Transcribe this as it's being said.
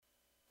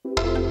With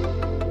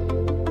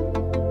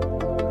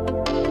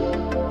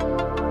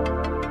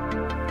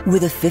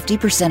a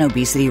 50%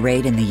 obesity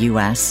rate in the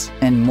U.S.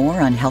 and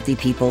more unhealthy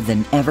people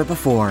than ever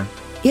before,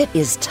 it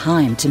is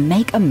time to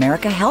make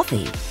America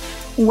healthy.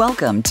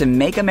 Welcome to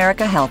Make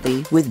America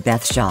Healthy with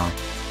Beth Shaw.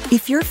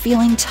 If you're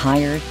feeling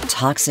tired,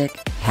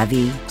 toxic,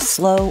 heavy,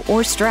 slow,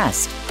 or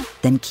stressed,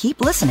 then keep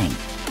listening.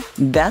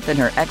 Beth and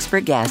her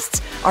expert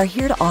guests are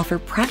here to offer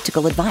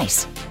practical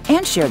advice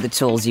and share the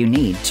tools you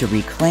need to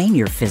reclaim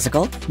your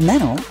physical,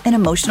 mental, and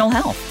emotional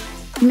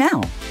health.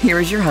 Now, here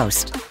is your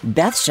host,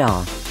 Beth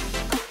Shaw.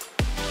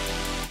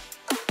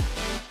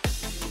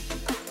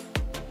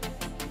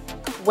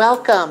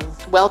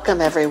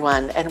 Welcome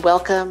everyone, and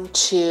welcome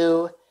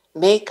to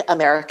Make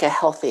America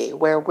Healthy,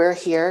 where we're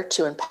here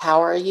to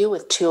empower you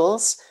with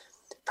tools,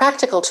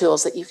 practical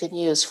tools that you can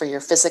use for your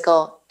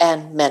physical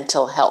and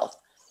mental health.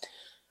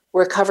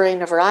 We're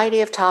covering a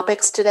variety of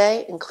topics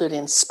today,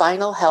 including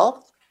spinal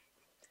health,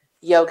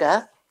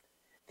 yoga,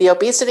 the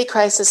obesity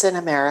crisis in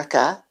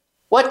America,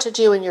 what to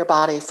do when your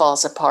body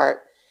falls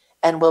apart,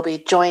 and we'll be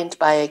joined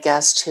by a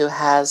guest who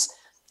has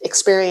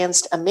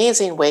experienced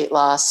amazing weight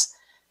loss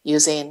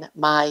using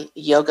my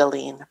Yoga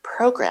Lean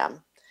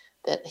program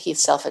that he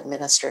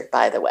self-administered,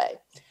 by the way.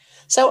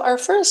 So our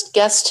first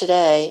guest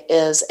today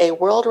is a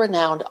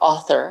world-renowned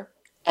author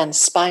and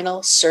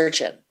spinal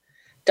surgeon,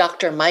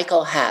 Dr.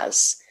 Michael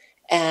Has,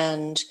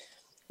 and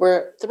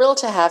we're thrilled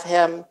to have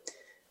him.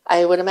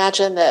 I would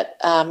imagine that,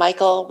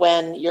 Michael,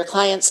 when your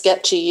clients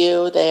get to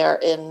you, they are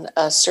in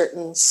a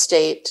certain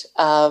state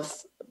of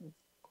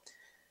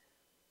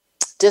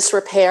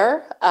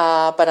disrepair,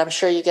 but I'm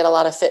sure you get a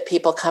lot of fit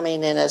people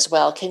coming in as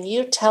well. Can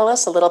you tell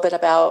us a little bit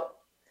about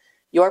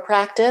your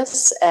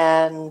practice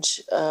and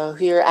who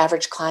your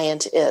average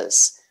client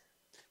is?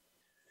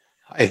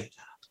 Hi,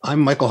 I'm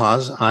Michael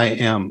Haas. I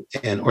am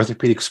an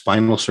orthopedic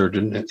spinal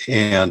surgeon,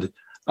 and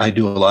I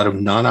do a lot of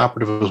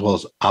non-operative as well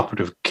as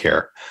operative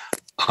care.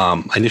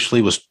 I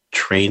initially was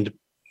trained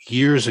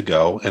years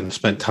ago and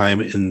spent time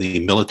in the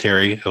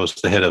military. I was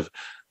the head of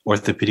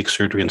orthopedic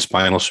surgery and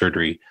spinal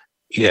surgery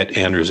at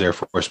Andrews Air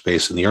Force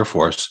Base in the Air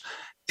Force.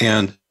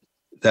 And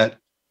that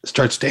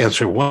starts to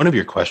answer one of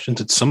your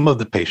questions. It's some of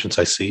the patients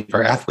I see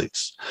are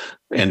athletes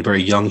and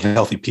very young,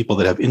 healthy people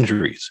that have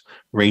injuries,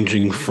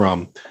 ranging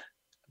from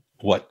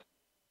what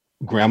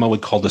grandma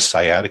would call the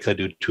sciatica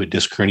due to a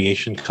disc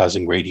herniation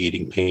causing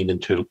radiating pain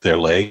into their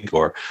leg,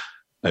 or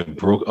a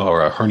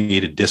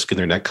herniated disc in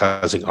their neck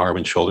causing arm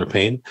and shoulder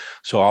pain.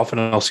 So often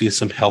I'll see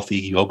some healthy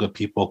yoga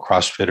people,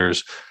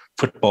 CrossFitters,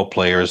 football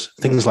players,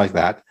 things like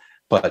that.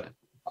 But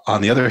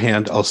on the other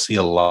hand, I'll see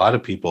a lot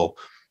of people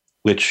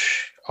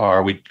which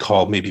are, we'd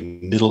call maybe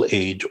middle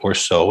age or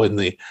so, in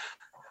the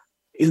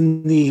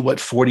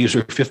 40s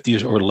or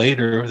 50s or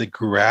later. They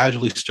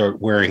gradually start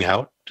wearing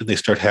out. They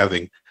start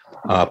having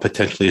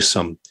potentially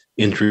some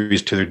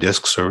injuries to their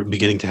discs, or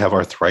beginning to have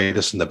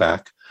arthritis in the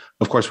back.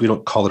 Of course, we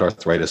don't call it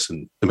arthritis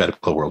in the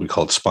medical world. We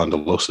call it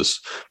spondylosis,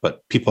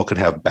 but people can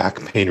have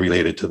back pain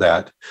related to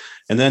that.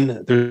 And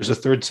then there's a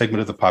third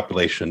segment of the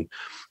population,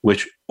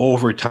 which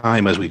over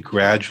time, as we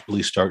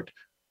gradually start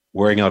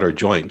wearing out our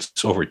joints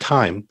over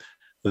time,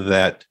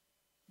 that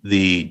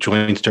the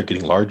joints start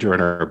getting larger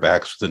in our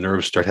backs, the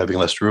nerves start having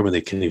less room, and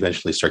they can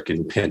eventually start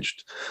getting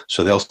pinched.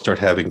 So they'll start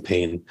having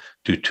pain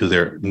due to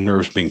their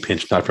nerves being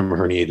pinched, not from a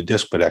herniated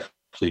disc, but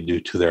actually due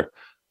to their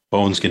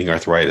bones getting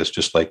arthritis,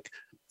 just like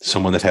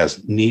someone that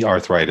has knee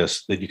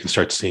arthritis, that you can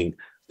start seeing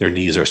their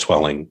knees are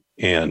swelling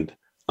and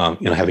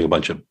having a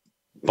bunch of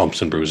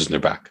bumps and bruises in their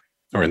back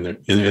or in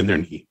their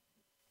knee.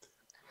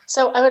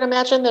 So I would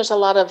imagine there's a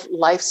lot of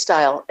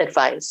lifestyle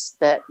advice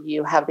that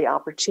you have the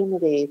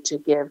opportunity to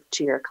give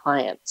to your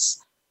clients.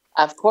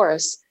 Of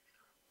course,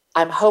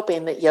 I'm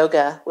hoping that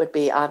yoga would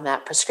be on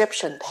that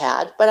prescription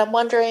pad, but I'm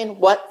wondering,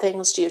 what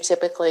things do you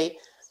typically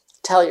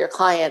tell your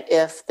client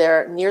if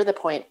they're near the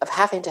point of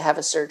having to have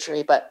a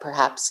surgery, but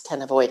perhaps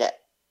can avoid it?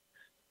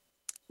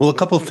 Well, a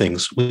couple of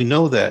things. We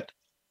know that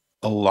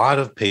a lot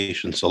of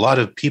patients, a lot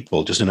of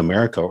people just in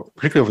America,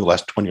 particularly over the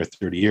last 20 or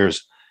 30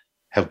 years,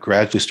 have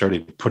gradually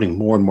started putting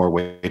more and more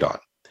weight on.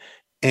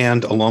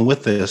 And along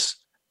with this,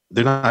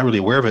 they're not really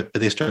aware of it,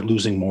 but they start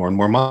losing more and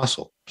more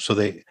muscle. So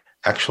they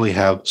actually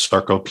have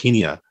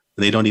sarcopenia,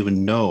 and they don't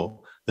even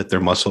know that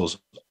their muscles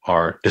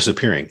are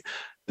disappearing.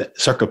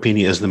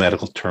 Sarcopenia is the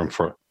medical term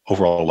for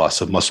overall loss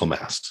of muscle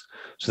mass.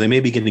 So they may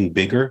be getting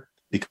bigger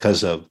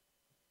because of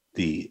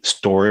the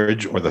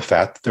storage or the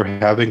fat that they're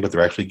having, but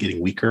they're actually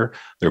getting weaker.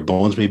 Their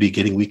bones may be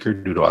getting weaker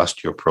due to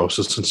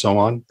osteoporosis and so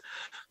on.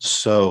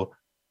 So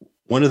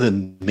one of the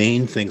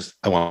main things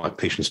I want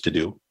patients to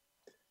do,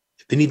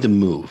 they need to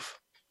move.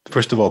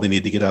 First of all, they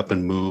need to get up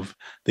and move.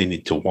 They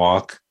need to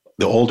walk.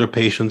 The older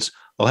patients,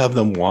 I'll have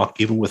them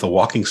walk even with a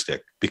walking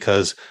stick,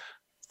 because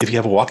if you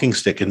have a walking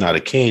stick and not a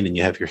cane and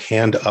you have your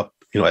hand up,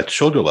 at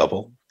shoulder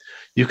level,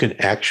 you can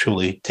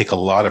actually take a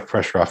lot of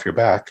pressure off your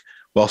back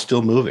while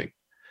still moving.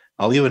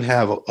 I'll even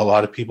have a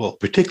lot of people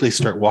particularly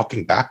start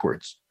walking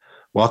backwards.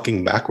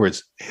 Walking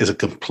backwards is a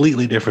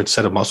completely different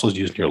set of muscles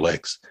used in your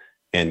legs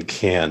and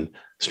can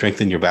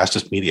strengthen your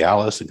vastus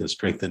medialis. It can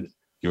strengthen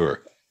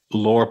your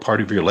lower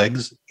part of your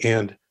legs,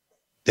 and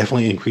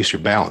definitely increase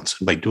your balance.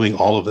 By doing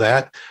all of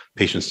that,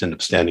 patients end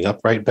up standing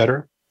upright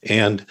better,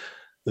 and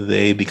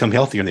they become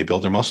healthier and they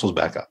build their muscles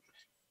back up.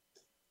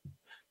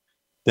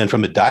 Then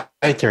from a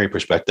dietary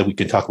perspective, we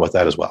can talk about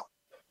that as well.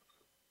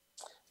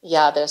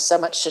 Yeah, there's so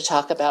much to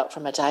talk about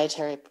from a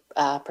dietary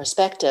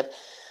perspective.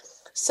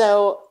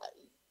 So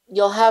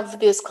you'll have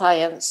these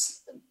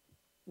clients,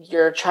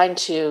 you're trying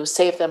to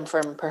save them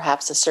from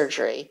perhaps a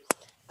surgery.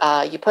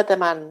 You put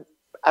them on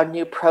a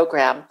new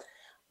program.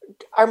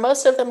 Are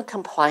most of them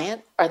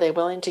compliant? Are they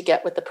willing to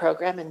get with the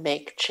program and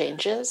make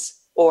changes?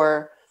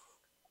 Or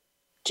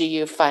do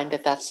you find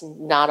that that's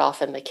not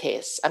often the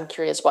case? I'm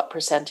curious what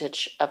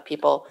percentage of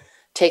people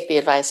take the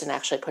advice and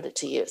actually put it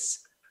to use.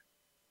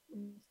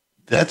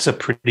 That's a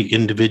pretty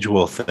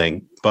individual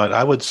thing, but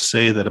I would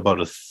say that about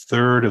a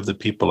third of the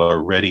people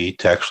are ready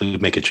to actually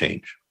make a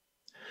change.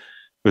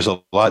 There's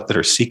a lot that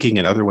are seeking,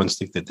 and other ones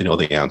think that they know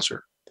the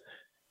answer.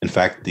 In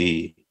fact,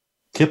 the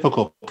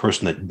typical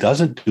person that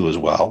doesn't do as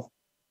well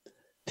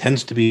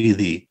tends to be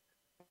the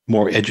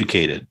more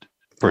educated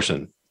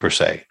person, per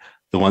se,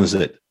 the ones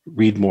that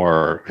read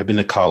more, have been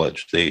to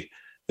college.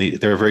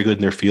 They're very good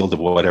in their field of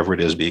whatever it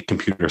is, be it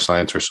computer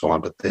science or so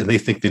on, but they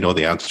think they know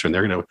the answer, and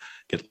they're going to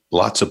get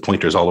lots of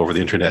pointers all over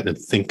the internet and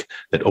think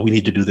that, oh, we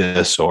need to do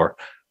this, or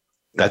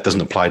that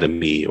doesn't apply to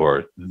me,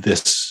 or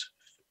this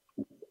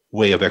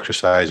way of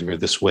exercising or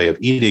this way of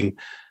eating,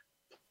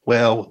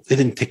 well, they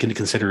didn't take into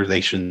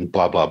consideration,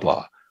 blah, blah,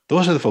 blah.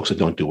 Those are the folks that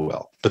don't do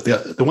well. But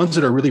the ones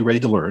that are really ready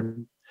to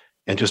learn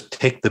and just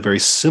take the very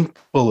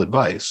simple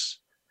advice,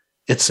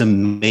 it's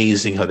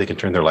amazing how they can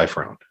turn their life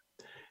around.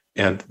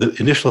 And the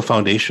initial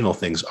foundational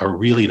things are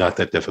really not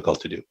that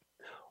difficult to do.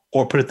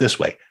 Or put it this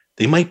way,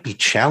 they might be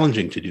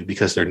challenging to do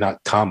because they're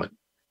not common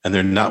and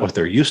they're not what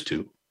they're used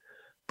to.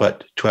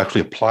 But to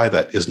actually apply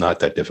that is not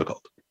that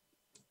difficult.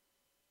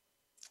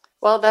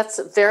 Well, that's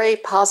very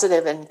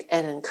positive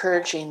and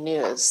encouraging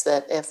news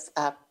that if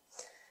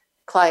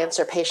clients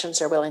or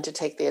patients are willing to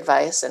take the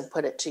advice and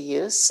put it to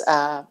use,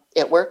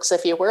 it works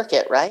if you work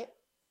it, right?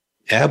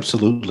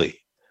 Absolutely.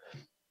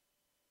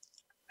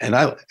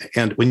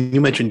 And when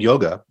you mentioned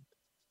yoga,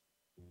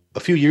 a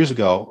few years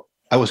ago,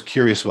 I was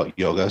curious about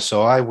yoga.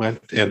 So I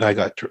went and I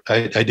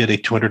did a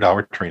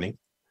 200-hour training.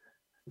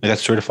 I got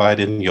certified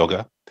in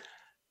yoga.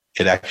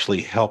 It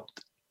actually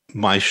helped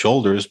my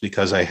shoulders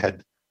because I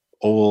had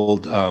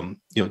old,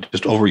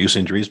 just overuse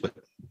injuries, but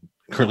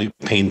currently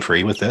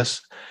pain-free with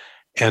this.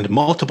 And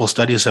multiple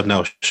studies have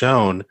now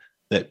shown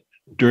that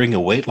during a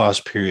weight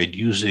loss period,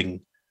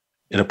 using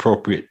an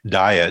appropriate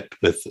diet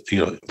with,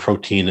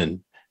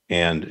 protein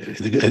and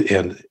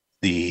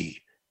the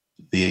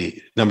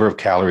number of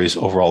calories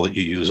overall that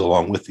you use,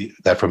 along with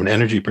that from an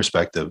energy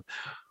perspective,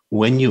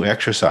 when you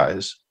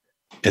exercise,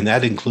 and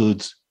that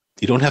includes,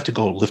 you don't have to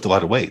go lift a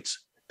lot of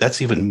weights.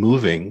 That's even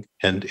moving,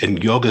 and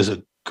yoga is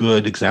a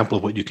good example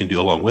of what you can do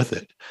along with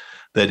it.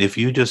 That if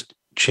you just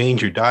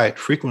change your diet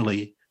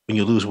frequently, when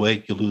you lose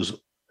weight, you lose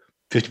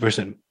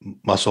 50%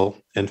 muscle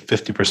and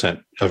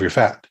 50% of your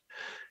fat.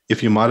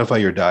 If you modify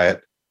your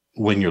diet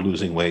when you're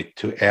losing weight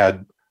to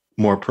add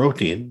more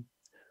protein,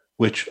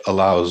 which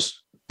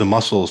allows the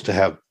muscles to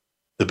have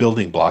the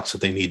building blocks that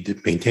they need to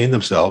maintain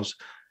themselves,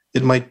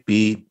 it might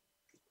be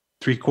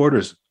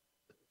 3/4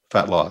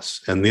 fat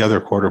loss and the other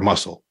quarter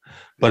muscle.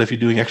 But if you're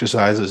doing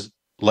exercises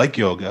like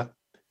yoga,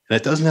 and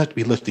it doesn't have to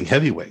be lifting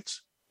heavy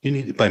weights,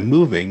 by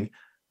moving,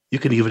 you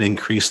can even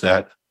increase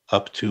that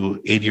up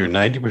to 80 or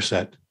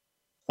 90%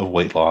 of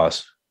weight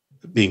loss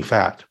being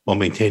fat while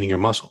maintaining your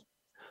muscle.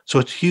 So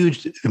it's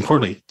huge,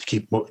 importantly,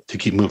 to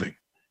keep moving.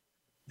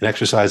 And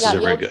exercises are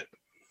very good.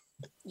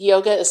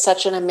 Yoga is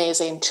such an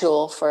amazing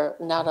tool for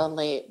not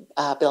only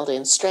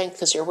building strength,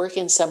 because you're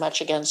working so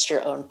much against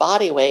your own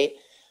body weight.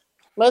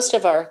 Most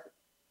of our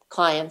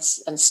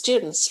clients and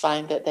students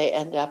find that they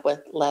end up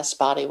with less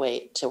body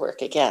weight to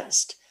work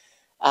against.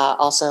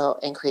 Also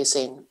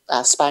increasing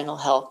spinal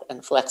health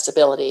and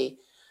flexibility,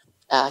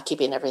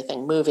 keeping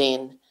everything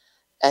moving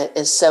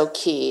is so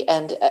key.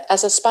 And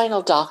as a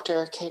spinal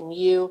doctor, can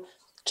you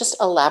just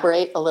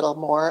elaborate a little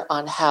more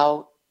on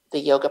how the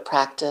yoga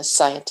practice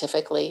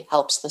scientifically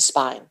helps the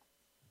spine?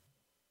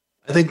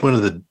 I think one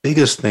of the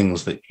biggest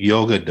things that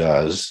yoga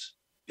does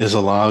is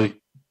allow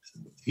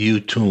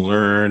you to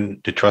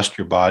learn to trust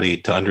your body,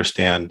 to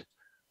understand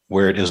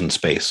where it is in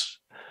space.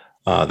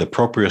 The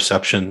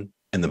proprioception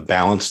and the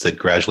balance that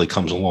gradually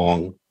comes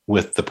along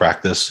with the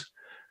practice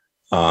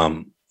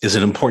is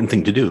an important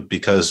thing to do,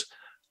 because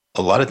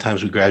a lot of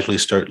times we gradually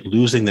start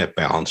losing that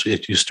balance.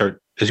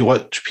 As you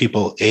watch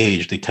people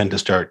age, they tend to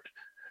start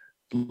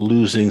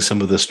losing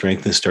some of the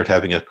strength and start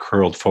having a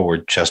curled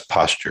forward chest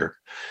posture.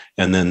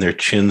 And then their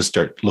chins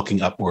start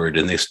looking upward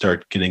and they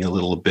start getting a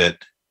little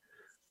bit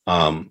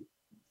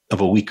of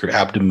a weaker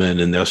abdomen.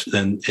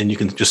 And you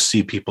can just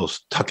see people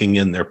tucking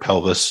in their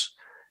pelvis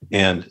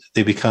and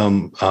they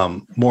become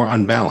more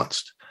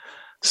unbalanced.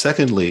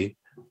 Secondly,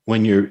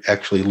 when you're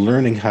actually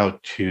learning how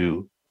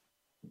to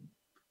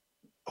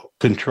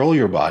control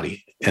your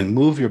body and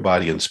move your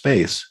body in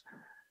space,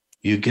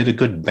 you get a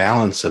good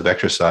balance of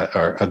exercise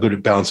or a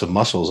good balance of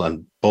muscles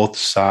on both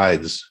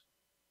sides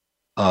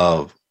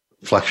of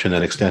flexion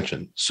and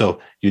extension.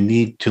 So you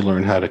need to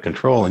learn how to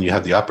control, and you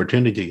have the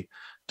opportunity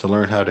to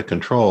learn how to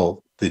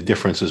control the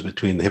differences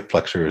between the hip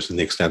flexors and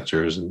the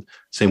extensors, and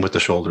same with the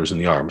shoulders and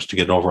the arms, to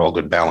get an overall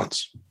good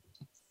balance.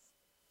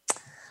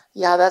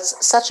 Yeah,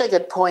 that's such a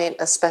good point,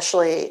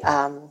 especially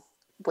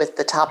with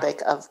the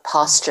topic of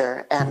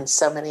posture. And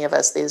so many of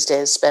us these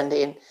days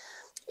spending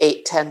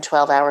 8, 10,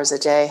 12 hours a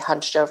day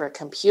hunched over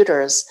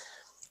computers.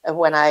 And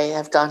when I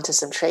have gone to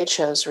some trade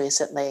shows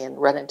recently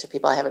and run into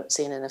people I haven't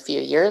seen in a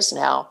few years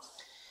now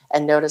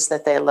and notice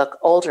that they look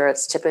older,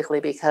 it's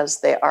typically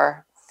because they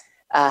are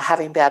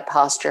having bad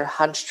posture,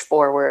 hunched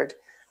forward,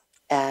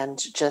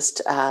 and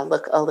just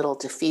look a little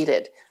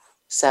defeated.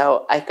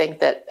 So I think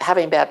that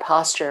having bad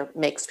posture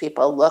makes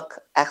people look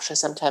actually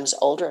sometimes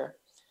older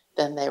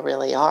than they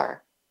really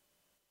are.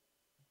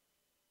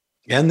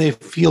 And they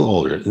feel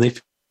older and they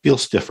feel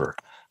stiffer.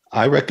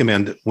 I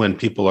recommend when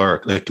people are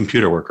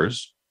computer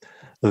workers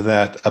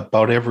that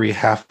about every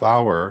half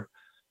hour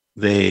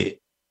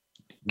they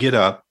get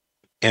up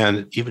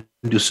and even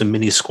do some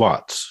mini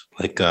squats,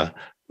 like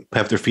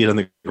have their feet on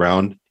the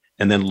ground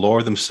and then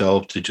lower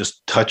themselves to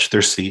just touch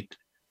their seat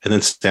and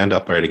then stand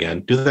upright again.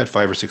 Do that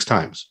 5 or 6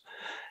 times.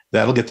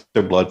 That'll get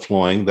their blood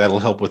flowing. That'll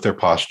help with their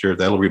posture.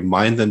 That'll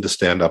remind them to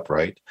stand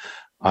upright.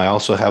 I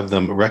also have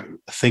them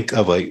think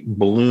of a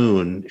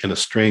balloon in a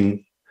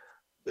string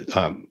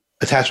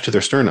attached to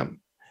their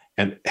sternum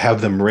and have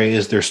them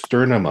raise their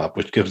sternum up,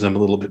 which gives them a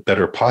little bit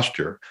better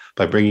posture.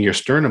 By bringing your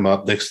sternum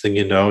up, next thing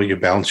you know, you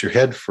balance your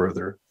head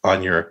further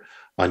on your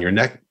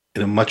neck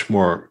in a much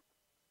more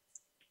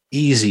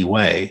easy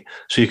way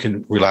so you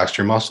can relax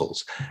your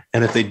muscles.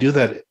 And if they do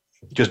that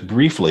just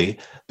briefly,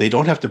 they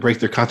don't have to break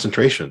their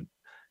concentration,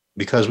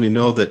 because we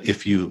know that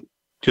if you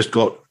just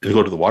go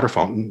to the water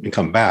fountain and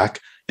come back,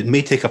 it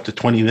may take up to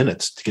 20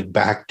 minutes to get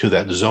back to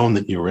that zone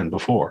that you were in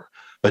before.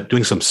 But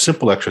doing some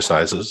simple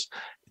exercises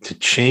to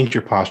change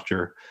your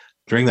posture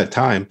during that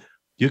time,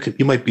 you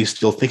might be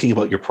still thinking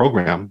about your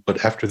program,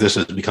 but after this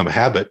has become a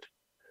habit,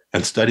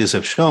 and studies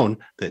have shown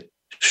that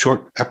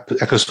short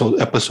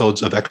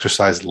episodes of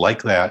exercise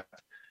like that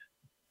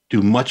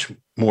do much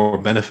more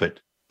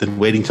benefit than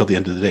waiting till the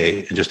end of the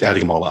day and just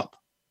adding them all up.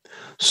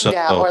 So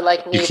yeah, or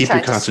like me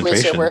trying to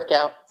squeeze your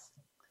workout.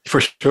 For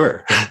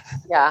sure.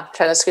 Yeah,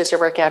 trying to squeeze your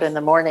workout in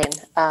the morning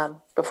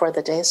before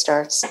the day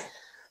starts.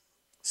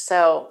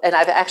 So, and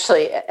I've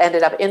actually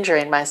ended up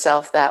injuring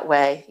myself that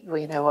way.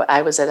 You know,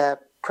 I was at a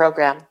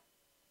program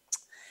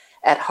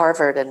at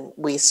Harvard and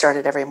we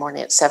started every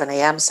morning at 7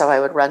 a.m. So I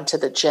would run to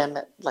the gym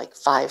at like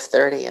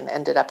 5:30 and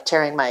ended up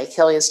tearing my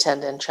Achilles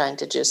tendon trying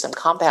to do some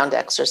compound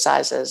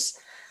exercises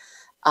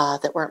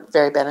that weren't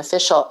very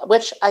beneficial,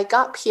 which I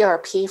got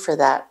PRP for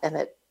that and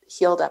it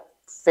healed up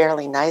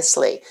fairly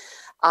nicely.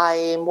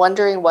 I'm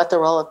wondering what the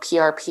role of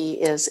PRP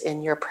is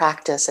in your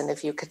practice, and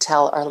if you could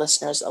tell our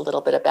listeners a little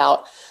bit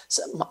about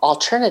some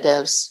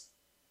alternatives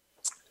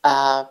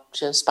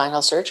to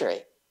spinal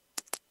surgery.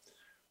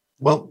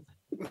 Well,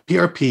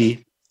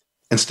 PRP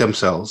and stem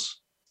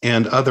cells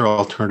and other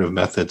alternative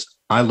methods,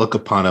 I look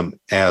upon them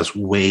as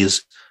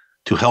ways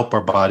to help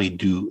our body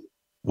do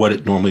what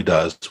it normally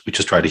does, which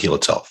is try to heal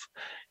itself.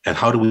 And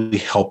how do we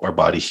help our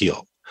body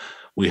heal?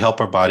 We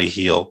help our body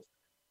heal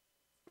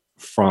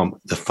from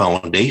the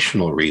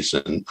foundational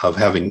reason of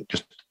having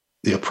just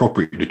the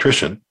appropriate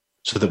nutrition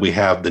so that we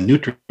have the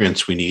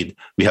nutrients we need,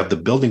 we have the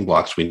building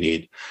blocks we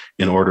need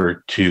in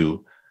order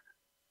to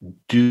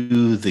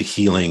do the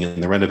healing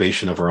and the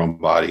renovation of our own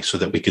body so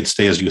that we can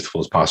stay as youthful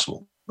as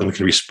possible and we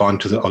can respond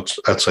to the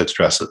outside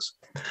stresses.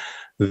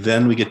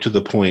 Then we get to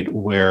the point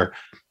where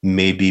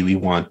maybe we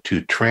want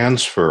to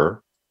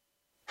transfer.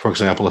 For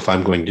example, if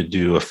I'm going to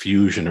do a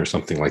fusion or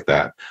something like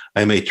that,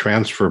 I may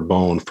transfer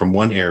bone from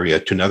one area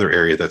to another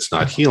area that's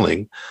not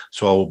healing.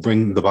 So I'll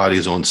bring the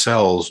body's own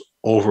cells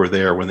over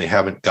there when they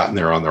haven't gotten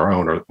there on their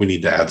own, or we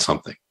need to add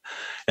something.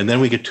 And then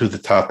we get to the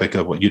topic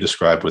of what you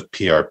described with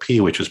PRP,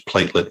 which is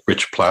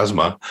platelet-rich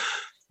plasma.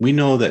 We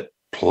know that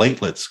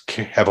platelets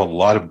have a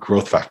lot of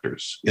growth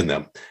factors in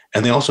them,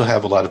 and they also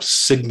have a lot of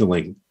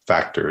signaling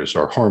factors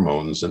or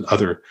hormones and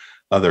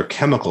other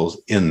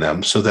chemicals in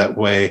them. So that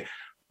way,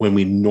 when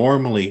we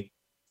normally,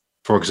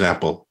 for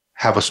example,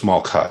 have a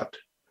small cut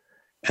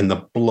and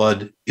the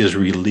blood is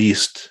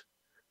released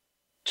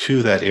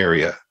to that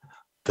area,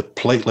 the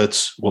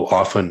platelets will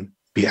often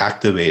be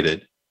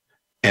activated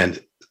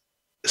and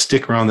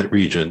stick around that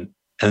region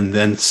and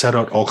then set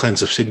out all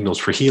kinds of signals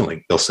for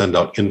healing. They'll send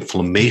out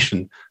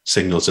inflammation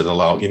signals that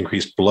allow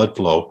increased blood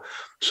flow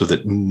so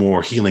that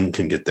more healing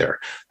can get there.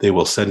 They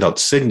will send out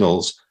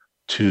signals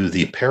to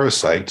the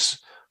pericytes,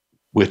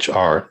 which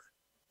are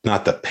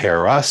not the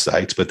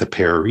parasites, but the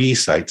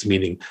pericytes,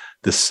 meaning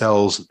the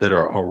cells that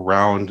are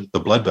around the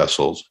blood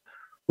vessels,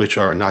 which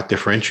are not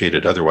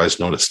differentiated, otherwise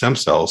known as stem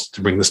cells,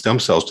 to bring the stem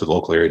cells to the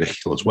local area to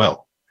heal as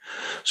well.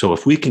 So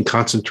if we can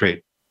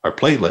concentrate our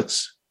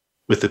platelets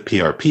with the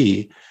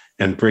PRP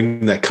and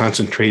bring that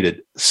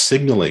concentrated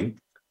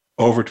signaling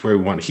over to where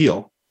we want to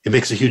heal, it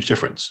makes a huge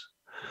difference.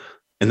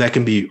 And that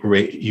can be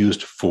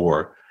used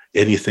for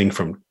anything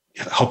from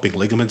helping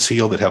ligaments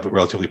heal that have a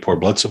relatively poor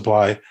blood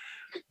supply,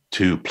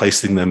 to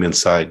placing them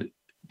inside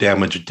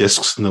damaged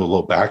discs in the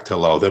low back to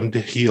allow them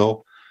to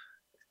heal,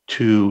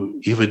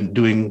 to even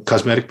doing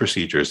cosmetic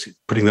procedures,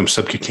 putting them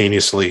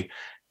subcutaneously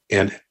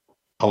and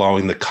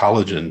allowing the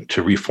collagen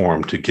to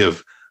reform to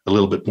give a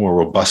little bit more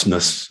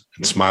robustness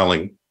and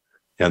smiling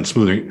and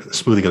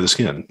smoothing of the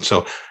skin.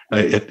 So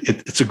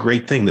it's a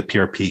great thing that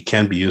PRP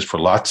can be used for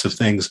lots of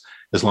things,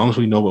 as long as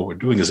we know what we're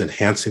doing is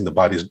enhancing the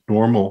body's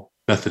normal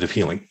method of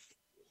healing.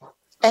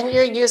 And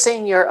you're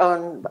using your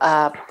own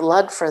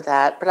blood for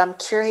that. But I'm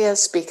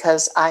curious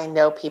because I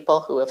know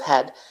people who have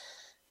had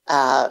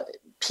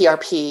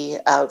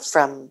PRP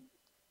from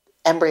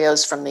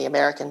embryos from the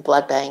American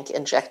Blood Bank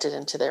injected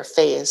into their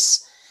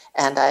face.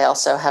 And I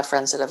also have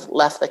friends that have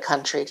left the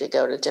country to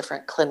go to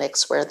different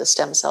clinics where the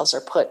stem cells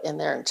are put in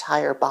their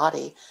entire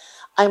body.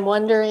 I'm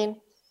wondering,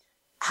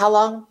 how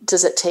long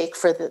does it take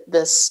for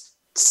these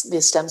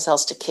stem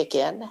cells to kick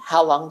in?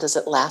 How long does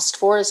it last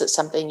for? Is it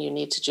something you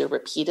need to do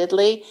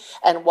repeatedly?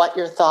 And what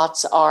your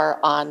thoughts are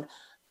on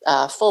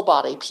full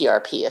body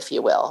PRP, if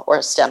you will,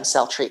 or stem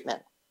cell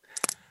treatment?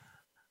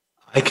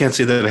 I can't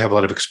say that I have a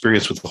lot of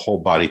experience with the whole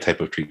body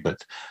type of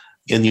treatment.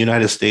 In the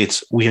United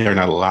States, we are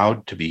not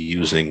allowed to be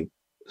using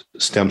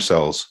stem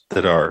cells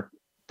that are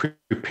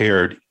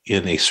prepared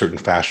in a certain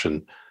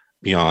fashion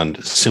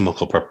beyond small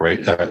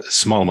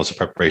amounts of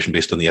preparation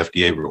based on the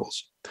FDA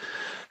rules.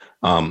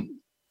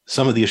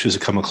 Some of the issues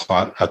that come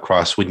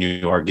across when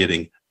you are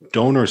getting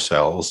donor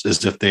cells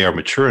is if they are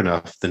mature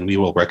enough, then we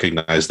will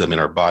recognize them in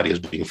our body as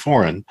being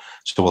foreign.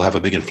 So we'll have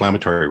a big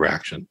inflammatory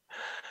reaction.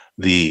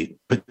 The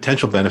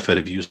potential benefit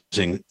of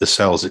using the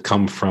cells that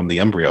come from the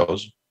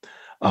embryos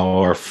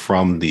or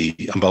from the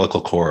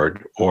umbilical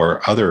cord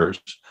or others,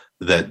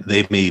 that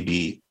they may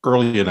be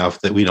early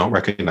enough that we don't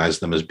recognize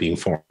them as being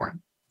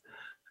foreign.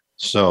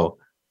 So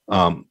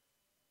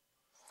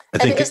I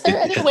think is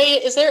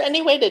there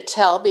any way to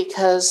tell?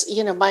 Because,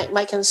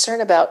 my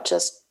concern about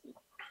just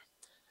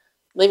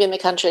leaving the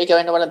country,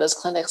 going to one of those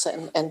clinics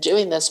and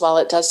doing this, while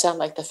it does sound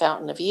like the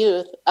fountain of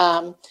youth,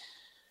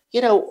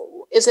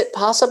 is it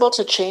possible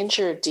to change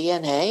your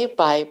DNA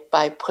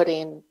by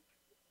putting,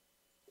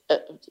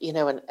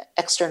 an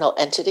external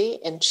entity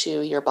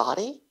into your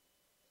body?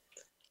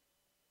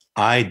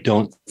 I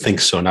don't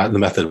think so, not in the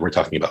method we're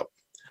talking about.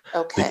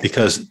 Okay.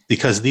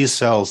 Because these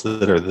cells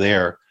that are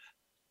there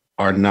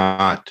are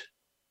not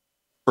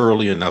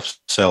early enough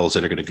cells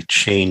that are going to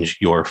change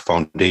your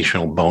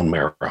foundational bone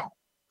marrow.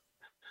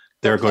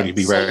 They're going to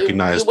be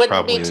recognized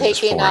probably as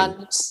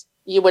foreign.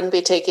 You wouldn't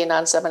be taking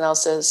on someone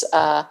else's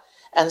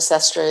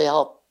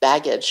ancestral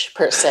baggage,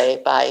 per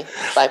se, by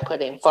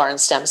putting foreign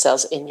stem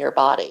cells in your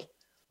body.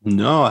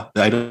 No,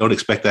 I don't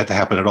expect that to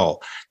happen at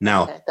all.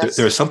 Now,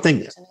 there's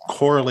something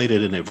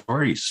correlated in a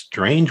very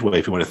strange way,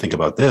 if you want to think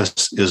about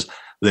this, is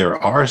there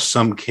are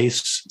some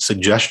case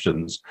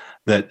suggestions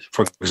that,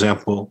 for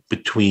example,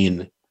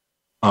 between,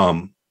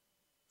 let's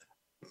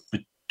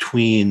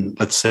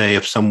say,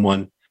 if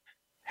someone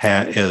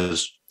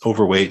is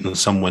overweight and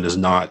someone is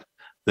not,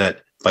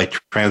 that by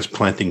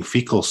transplanting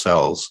fecal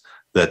cells,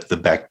 that the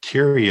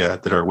bacteria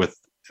that are with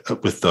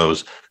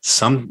those,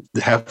 some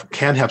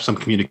can have some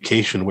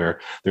communication, where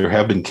there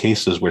have been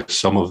cases where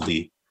some of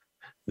the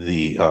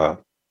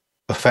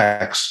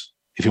effects,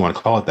 if you want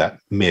to call it that,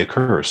 may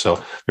occur. So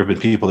there have been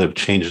people that have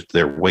changed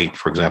their weight,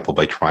 for example,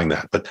 by trying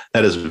that. But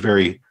that is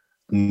very,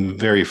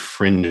 very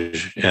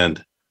fringe,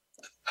 and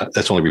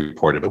that's only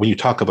reported. But when you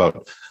talk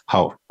about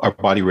how our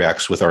body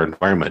reacts with our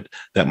environment,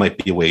 that might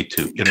be a way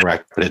to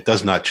interact, but it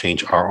does not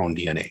change our own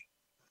DNA.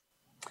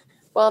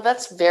 Well,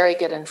 that's very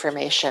good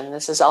information.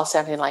 This is all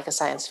sounding like a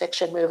science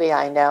fiction movie,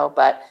 I know,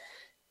 but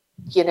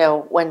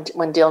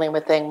when dealing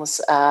with things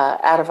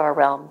out of our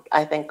realm,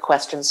 I think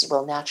questions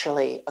will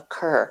naturally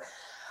occur.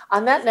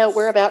 On that note,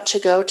 we're about to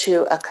go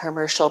to a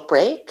commercial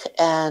break,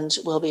 and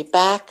we'll be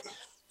back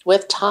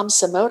with Tom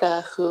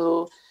Simota,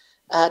 who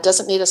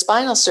doesn't need a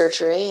spinal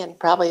surgery and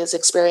probably is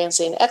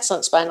experiencing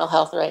excellent spinal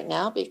health right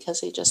now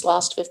because he just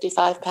lost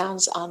 55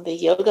 pounds on the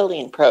Yoga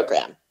Lean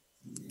program.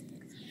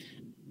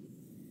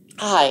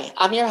 Hi,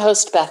 I'm your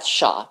host, Beth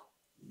Shaw.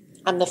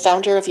 I'm the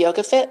founder of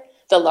YogaFit,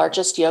 the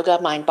largest yoga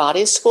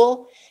mind-body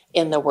school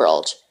in the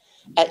world.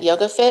 At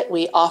YogaFit,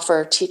 we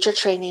offer teacher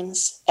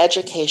trainings,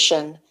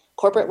 education,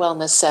 corporate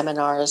wellness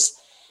seminars,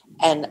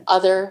 and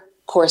other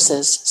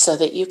courses so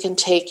that you can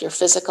take your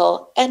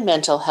physical and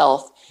mental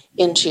health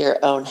into your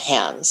own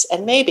hands,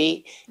 and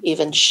maybe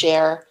even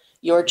share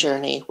your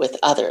journey with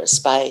others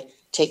by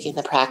taking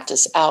the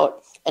practice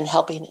out and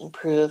helping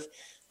improve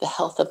the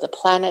health of the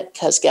planet,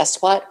 because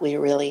guess what? We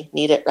really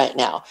need it right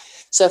now.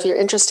 So if you're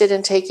interested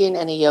in taking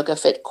any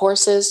YogaFit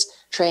courses,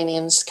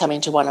 trainings, coming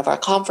to one of our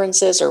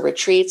conferences or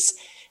retreats,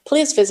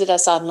 please visit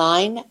us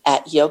online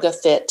at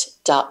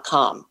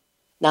yogafit.com.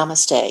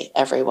 Namaste,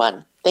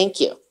 everyone. Thank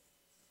you.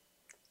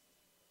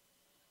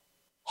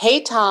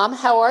 Hey, Tom,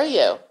 how are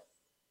you?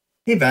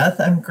 Hey,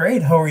 Beth, I'm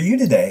great. How are you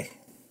today?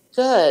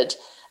 Good.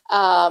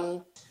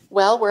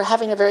 Well, we're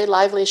having a very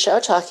lively show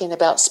talking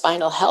about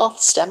spinal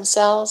health, stem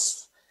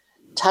cells,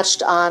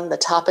 touched on the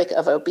topic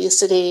of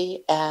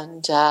obesity,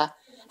 and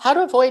how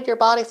to avoid your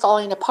body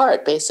falling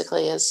apart,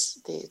 basically, is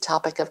the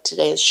topic of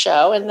today's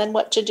show. And then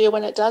what to do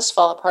when it does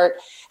fall apart,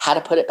 how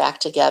to put it back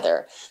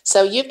together.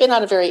 So you've been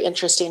on a very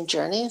interesting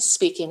journey,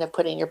 speaking of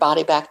putting your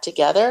body back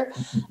together.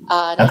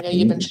 And I know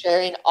you've been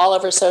sharing all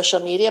over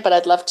social media, but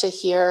I'd love to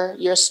hear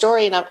your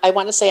story. And I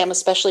want to say I'm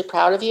especially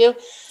proud of you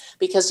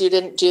because you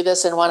didn't do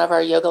this in one of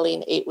our Yoga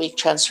Lean 8-week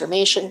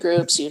transformation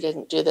groups. You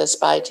didn't do this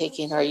by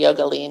taking our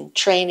Yoga Lean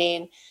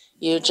training.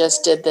 You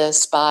just did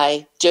this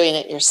by doing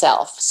it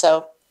yourself.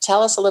 So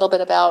tell us a little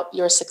bit about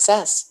your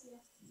success.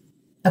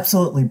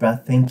 Absolutely,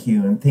 Beth. Thank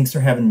you. And thanks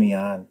for having me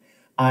on.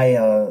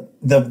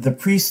 The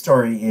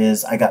pre-story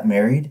is I got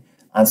married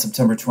on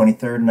September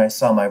 23rd and I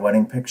saw my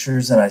wedding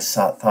pictures and I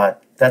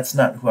thought, that's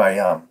not who I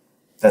am.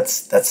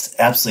 That's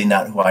absolutely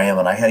not who I am.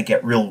 And I had to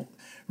get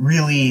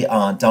really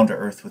down to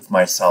earth with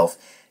myself.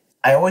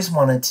 I always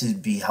wanted to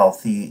be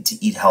healthy, to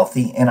eat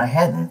healthy, and I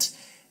hadn't.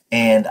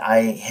 And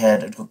I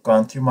had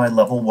gone through my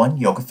level 1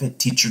 Yoga Fit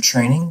teacher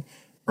training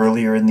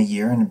earlier in the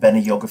year and been a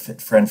Yoga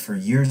Fit friend for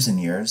years and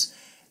years.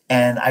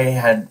 And I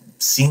had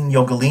seen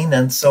Yoga Lean.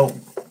 And so,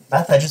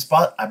 Beth,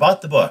 I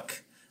bought the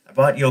book. I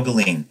bought Yoga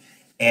Lean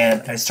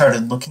and I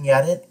started looking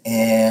at it,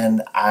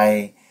 and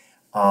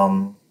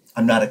I'm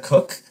not a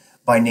cook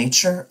by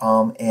nature.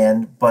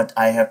 But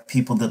I have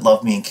people that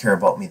love me and care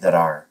about me that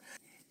are.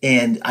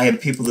 And I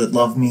have people that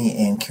love me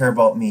and care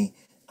about me,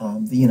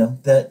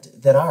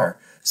 that are.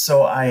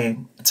 So I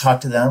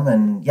talked to them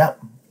and,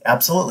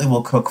 absolutely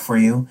we'll cook for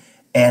you.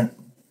 And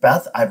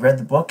Beth, I read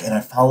the book and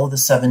I follow the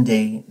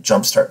 7-day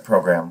Jumpstart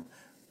program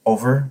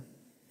over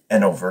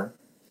and over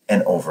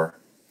and over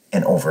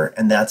and over.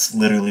 And that's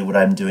literally what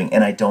I'm doing.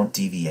 And I don't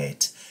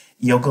deviate.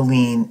 Yoga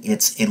Lean,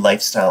 it's a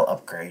lifestyle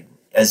upgrade.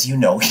 As you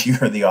know,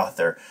 you're the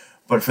author.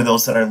 But for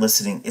those that are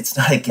listening, it's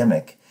not a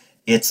gimmick.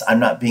 I'm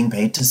not being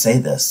paid to say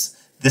this.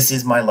 This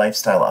is my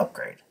lifestyle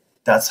upgrade.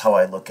 That's how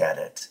I look at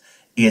it.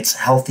 It's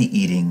healthy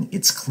eating.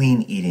 It's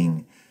clean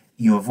eating.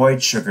 You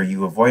avoid sugar.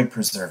 You avoid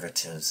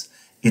preservatives.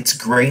 It's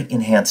great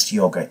enhanced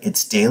yoga.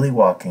 It's daily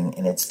walking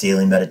and it's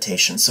daily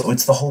meditation. So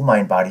it's the whole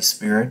mind, body,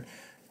 spirit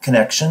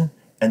connection.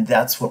 And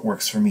that's what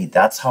works for me.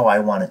 That's how I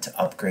wanted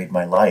to upgrade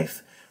my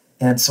life.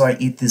 And so I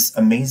eat this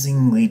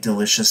amazingly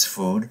delicious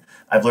food.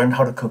 I've learned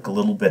how to cook a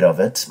little bit of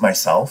it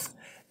myself.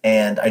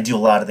 And I do a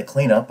lot of the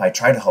cleanup. I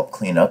try to help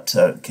clean up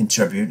to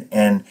contribute.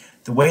 And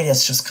the weight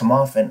has just come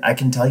off. And I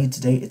can tell you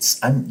today,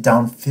 I'm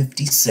down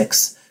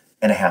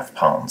 56.5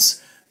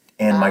 pounds.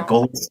 And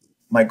wow.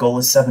 My goal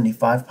is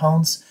 75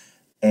 pounds.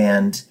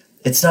 And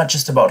it's not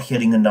just about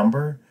hitting a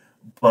number,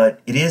 but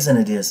it is and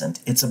it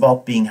isn't. It's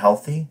about being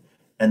healthy.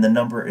 And the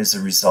number is a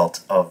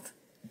result of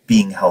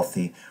being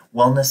healthy.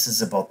 Wellness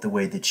is about the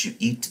way that you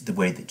eat, the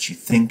way that you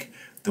think,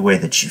 the way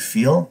that you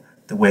feel,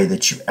 the way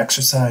that you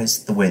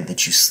exercise, the way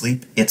that you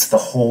sleep. It's the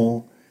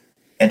whole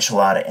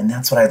enchilada. And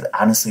that's what I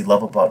honestly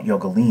love about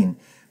Yoga Lean,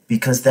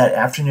 because that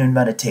afternoon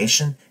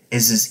meditation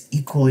is as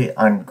equally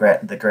on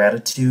the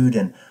gratitude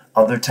and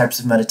other types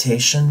of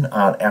meditation,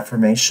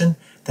 affirmation.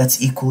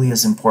 That's equally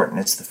as important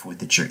as the food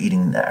that you're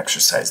eating and the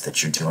exercise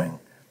that you're doing.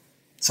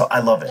 So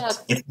I love it. Yeah.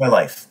 It's my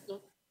life.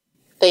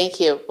 Thank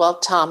you. Well,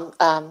 Tom,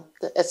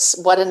 it's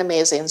what an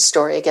amazing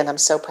story. Again, I'm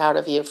so proud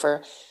of you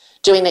for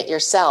doing it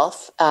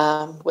yourself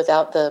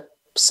without the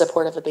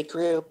support of a big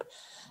group.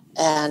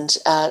 And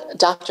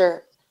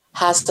Dr.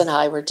 Haas and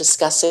I were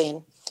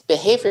discussing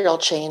behavioral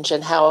change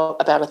and how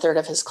about a third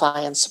of his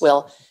clients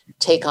will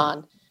take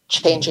on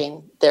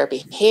changing their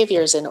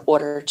behaviors in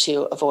order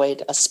to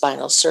avoid a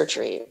spinal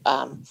surgery.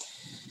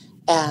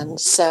 And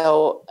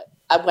so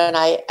when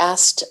I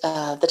asked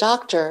the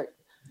doctor,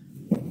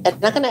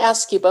 and I'm going to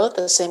ask you both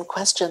the same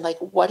question, like,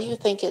 what do you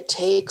think it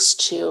takes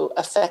to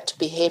affect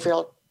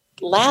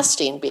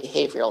lasting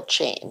behavioral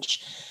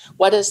change?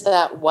 What is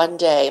that one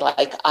day,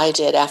 like I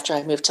did after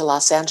I moved to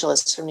Los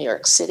Angeles from New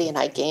York City and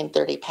I gained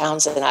 30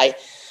 pounds and I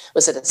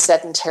was at a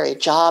sedentary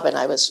job and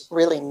I was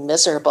really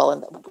miserable.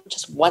 And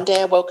just one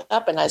day I woke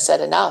up and I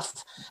said,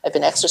 enough. I've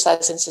been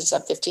exercising since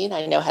I'm 15.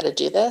 I know how to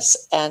do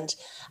this and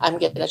I'm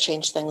going to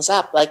change things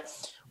up. Like,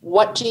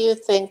 what do you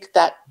think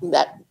that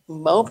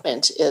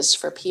moment is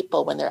for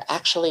people when they're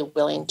actually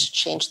willing to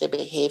change their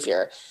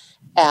behavior?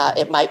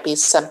 It might be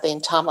something,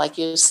 Tom, like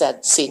you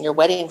said, seeing your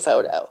wedding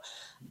photo.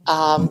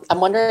 I'm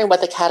wondering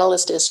what the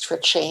catalyst is for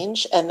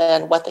change and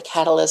then what the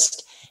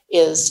catalyst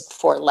is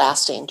for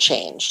lasting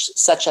change,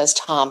 such as,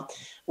 Tom,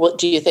 what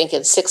do you think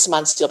in 6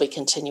 months you'll be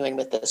continuing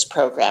with this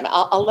program?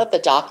 I'll let the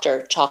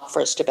doctor talk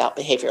first about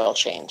behavioral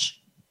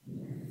change.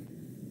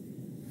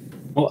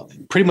 Well,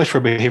 pretty much for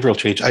behavioral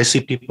change, I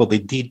see people, they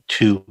need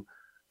to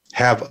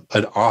have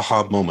an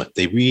aha moment.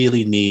 They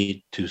really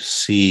need to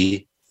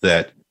see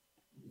that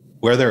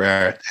where they're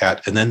at,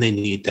 and then they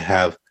need to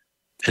have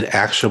an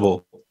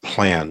actionable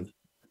plan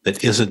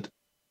that isn't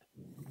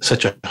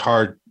such a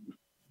hard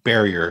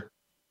barrier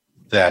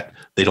that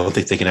they don't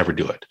think they can ever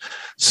do it.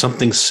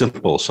 Something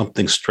simple,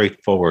 something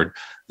straightforward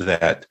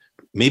that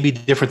may be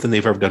different than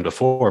they've ever done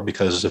before,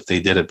 because if they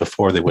did it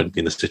before, they wouldn't be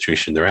in the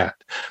situation they're at.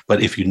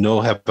 But if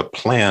you have a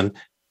plan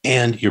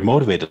and you're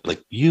motivated,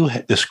 like you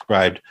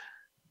described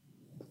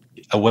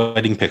a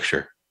wedding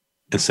picture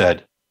and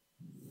said,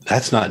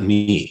 that's not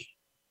me.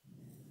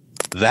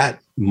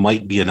 That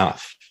might be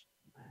enough.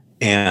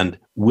 And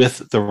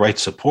with the right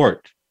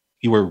support,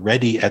 you were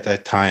ready at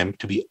that time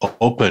to be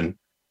open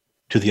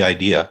to the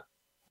idea,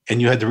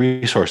 and you had the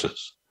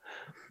resources.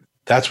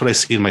 That's what I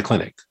see in my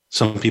clinic.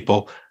 Some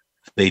people,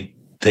 they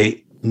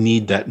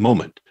need that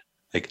moment.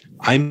 Like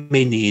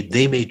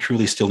they may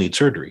truly still need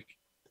surgery,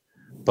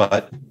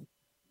 but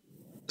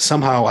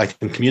somehow I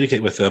can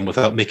communicate with them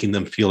without making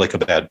them feel like a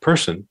bad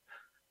person,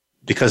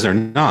 because they're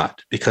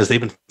not, because they've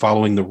been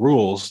following the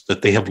rules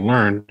that they have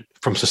learned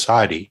from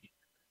society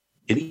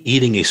in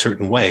eating a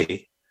certain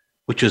way,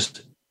 which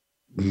is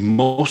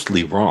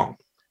mostly wrong.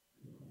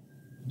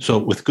 So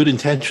with good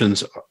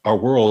intentions, our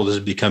world is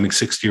becoming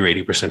 60 or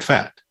 80%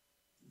 fat.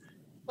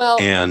 Well,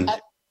 and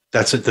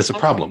that's a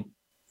problem.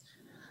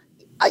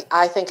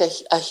 I think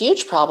a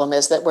huge problem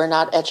is that we're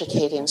not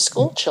educating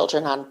school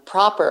children on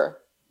proper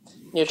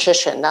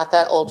nutrition, not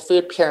that old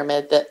food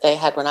pyramid that they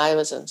had when I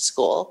was in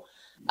school,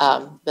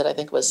 that I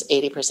think was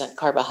 80%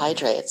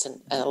 carbohydrates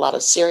and a lot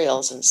of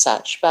cereals and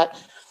such. But,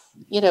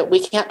 we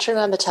can't turn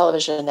on the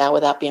television now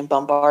without being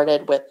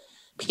bombarded with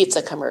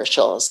pizza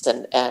commercials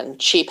and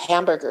cheap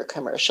hamburger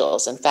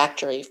commercials and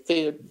factory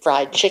food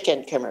fried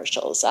chicken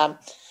commercials.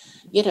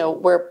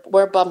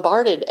 We're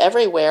bombarded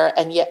everywhere,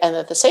 and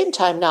at the same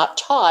time not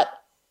taught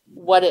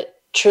what it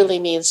truly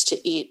means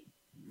to eat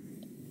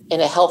in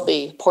a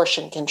healthy,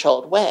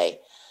 portion-controlled way.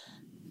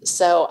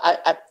 So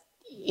I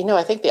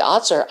think the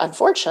odds are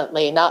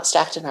unfortunately not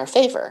stacked in our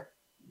favor.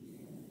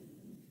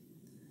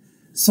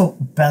 So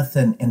Beth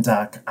and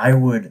Doc,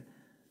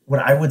 what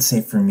I would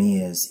say for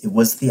me is it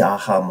was the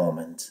aha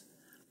moment.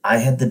 I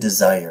had the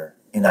desire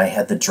and I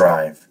had the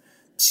drive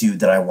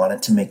that I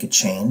wanted to make a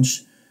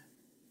change.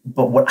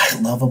 But what I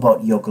love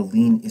about Yoga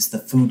Lean is the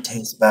food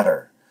tastes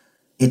better.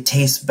 It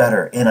tastes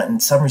better. And in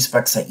some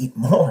respects, I eat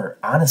more,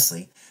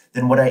 honestly,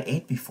 than what I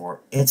ate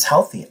before. It's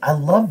healthy. I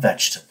love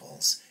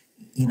vegetables.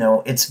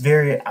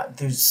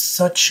 There's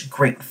such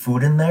great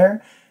food in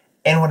there.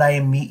 And when I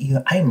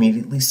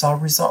immediately saw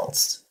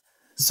results.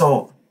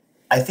 So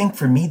I think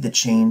for me, the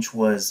change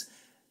was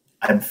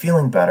I'm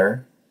feeling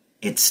better.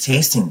 It's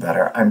tasting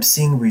better. I'm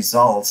seeing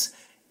results.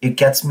 It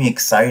gets me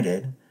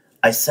excited.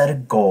 I set a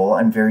goal.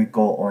 I'm very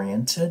goal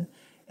oriented.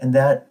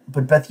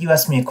 But Beth, you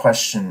asked me a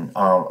question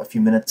a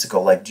few minutes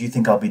ago, like, do you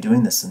think I'll be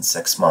doing this in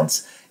 6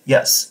 months?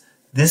 Yes,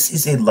 this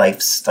is a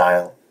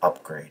lifestyle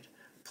upgrade.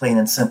 Plain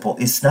and simple.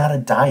 It's not a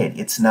diet.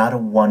 It's not a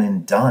one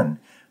and done.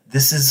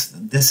 This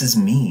is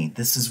me.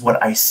 This is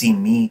what I see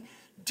me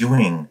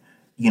doing,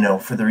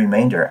 for the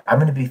remainder. I'm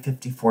going to be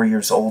 54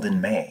 years old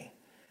in May.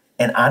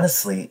 And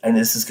honestly, and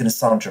this is going to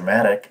sound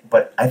dramatic,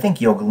 but I think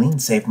Yoga Lean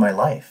saved my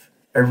life.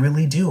 I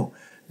really do,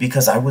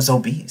 because I was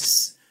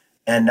obese.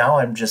 And now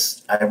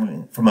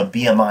from a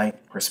BMI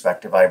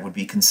perspective, I would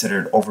be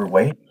considered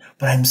overweight,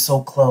 but I'm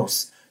so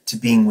close to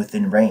being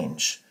within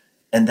range.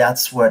 And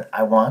that's what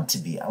I want to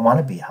be. I want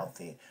to be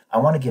healthy. I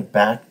want to give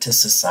back to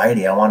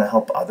society. I want to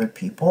help other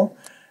people.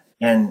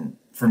 And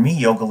for me,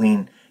 Yoga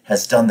Lean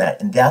has done that.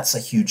 And that's a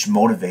huge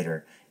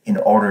motivator in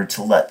order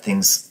to let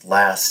things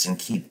last and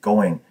keep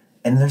going.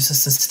 And there's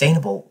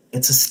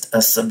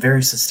it's a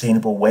very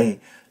sustainable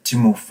way to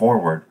move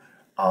forward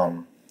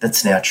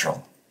that's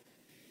natural.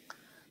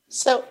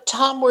 So,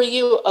 Tom, were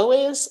you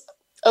always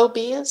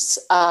obese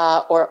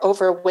or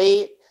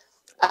overweight?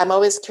 I'm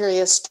always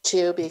curious,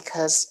 too,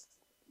 because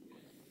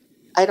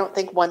I don't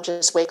think one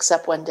just wakes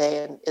up one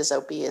day and is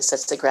obese.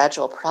 It's a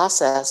gradual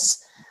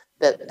process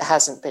that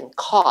hasn't been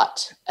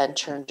caught and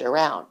turned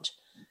around.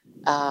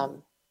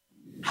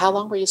 How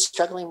long were you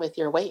struggling with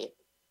your weight?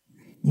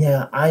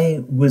 Yeah,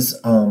 I was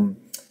always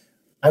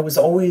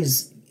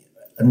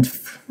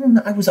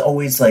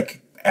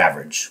like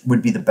average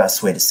would be the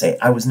best way to say it.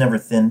 I was never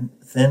thin,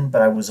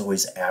 but I was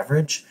always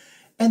average.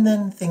 And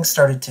then things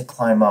started to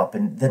climb up.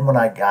 And then when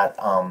I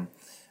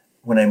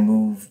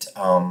moved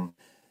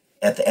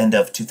at the end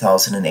of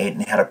 2008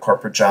 and had a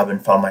corporate job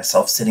and found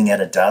myself sitting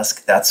at a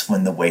desk, that's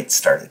when the weight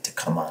started to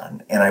come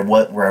on. And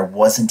where I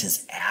wasn't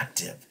as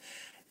active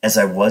as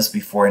I was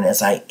before, and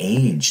as I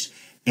aged,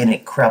 and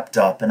it crept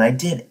up. And I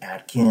did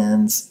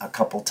Atkins a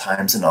couple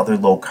times and other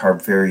low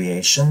carb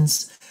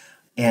variations.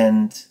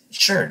 And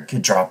sure, it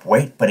could drop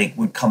weight, but it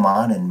would come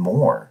on and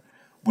more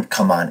would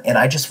come on. And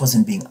I just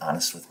wasn't being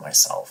honest with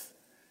myself.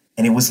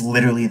 And it was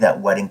literally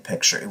that wedding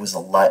picture. It was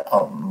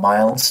a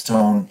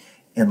milestone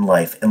in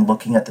life, and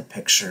looking at the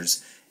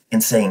pictures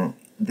and saying,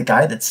 the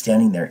guy that's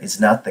standing there is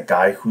not the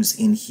guy who's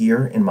in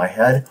here in my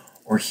head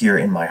or here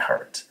in my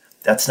heart.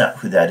 That's not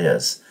who that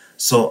is.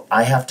 So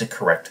I have to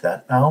correct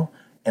that now,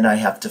 and I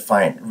have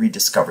to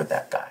rediscover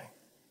that guy.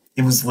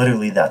 It was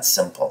literally that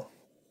simple.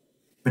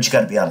 But you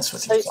got to be honest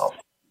with yourself.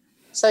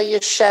 So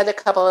you shed a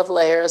couple of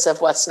layers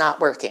of what's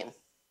not working.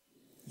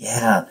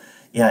 Yeah.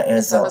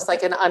 It's almost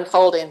like an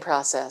unfolding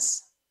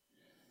process.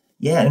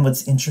 Yeah, and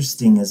what's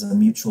interesting is a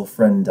mutual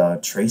friend,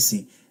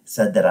 Tracy,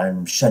 said that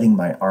I'm shedding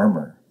my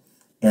armor.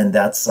 And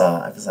that's,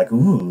 I was like,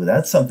 ooh,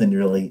 that's something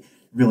really,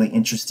 really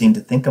interesting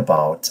to think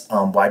about.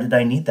 Why did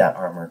I need that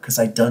armor? Because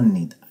I don't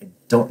need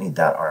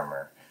that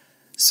armor.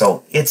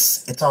 So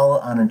it's all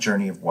on a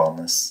journey of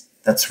wellness.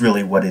 That's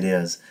really what it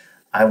is.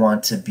 I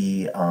want to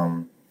be,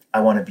 I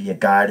want to be a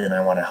guide, and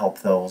I want to help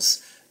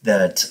those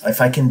that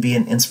if I can be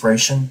an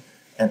inspiration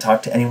and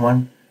talk to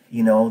anyone,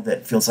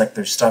 that feels like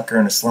they're stuck or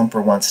in a slump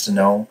or wants to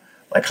know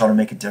like how to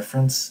make a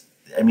difference.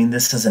 I mean,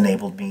 this has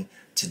enabled me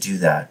to do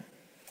that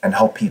and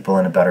help people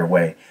in a better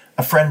way.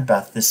 A friend,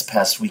 Beth, this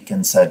past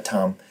weekend said,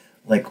 Tom,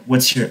 like,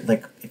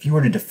 if you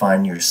were to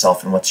define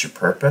yourself and what's your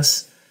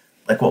purpose,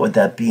 like, what would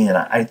that be? And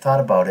I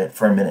thought about it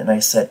for a minute and I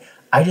said,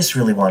 I just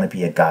really want to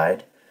be a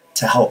guide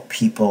to help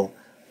people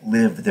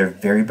live their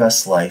very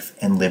best life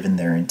and live in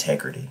their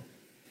integrity.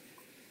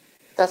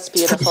 That's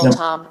beautiful,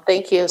 Tom.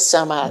 Thank you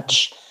so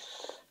much.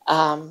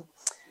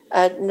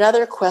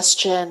 Another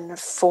question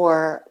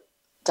for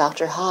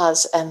Dr.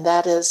 Haas, and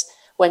that is,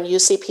 when you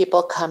see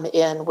people come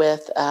in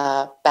with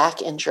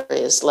back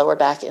injuries, lower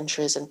back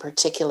injuries in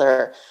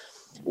particular,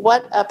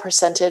 what a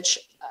percentage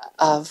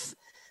of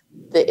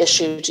the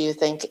issue do you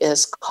think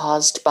is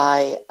caused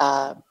by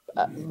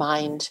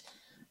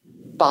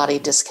mind-body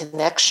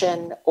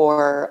disconnection,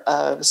 or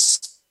I'm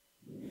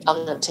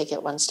going to take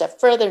it one step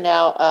further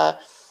now,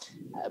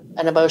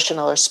 an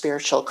emotional or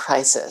spiritual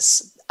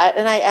crisis?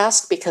 And I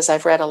ask because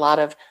I've read a lot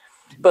of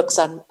books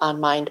on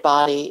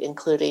mind-body,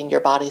 including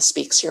Your Body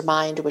Speaks Your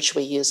Mind, which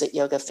we use at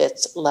Yoga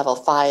Fit's Level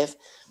 5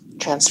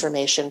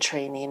 transformation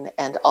training,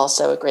 and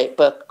also a great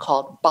book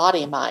called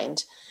Body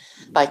Mind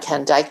by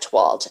Ken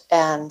Deichtwald.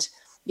 And,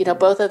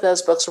 both of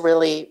those books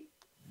really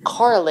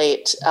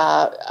correlate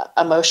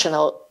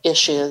emotional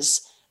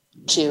issues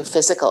to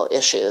physical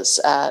issues,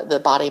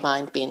 the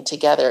body-mind being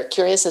together.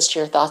 Curious as to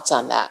your thoughts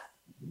on that.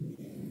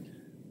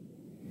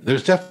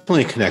 There's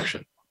definitely a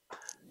connection.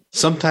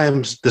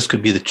 Sometimes this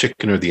could be the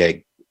chicken or the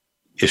egg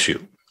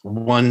issue.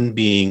 One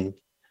being,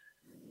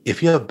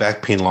 if you have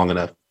back pain long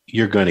enough,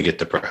 you're going to get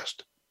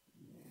depressed.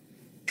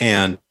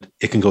 And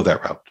it can go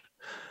that route.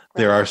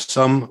 There are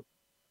some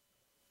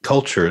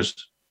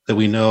cultures that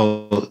we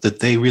know that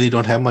they really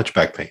don't have much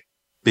back pain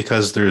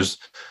because there's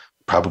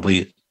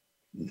probably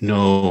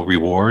no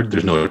reward,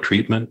 there's no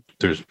treatment,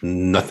 there's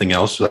nothing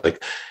else.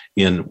 Like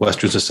in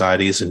Western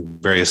societies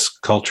and various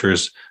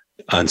cultures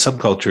and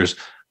subcultures,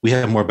 we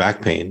have more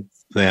back pain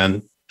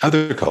than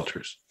other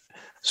cultures.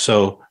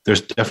 So there's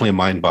definitely a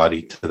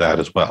mind-body to that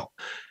as well.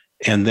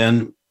 And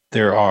then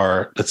there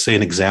are, let's say,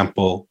 an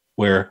example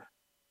where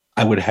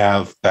I would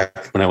have,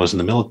 back when I was in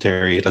the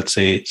military, let's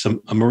say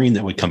a Marine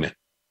that would come in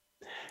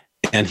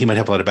and he might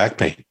have a lot of back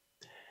pain.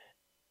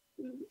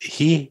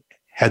 He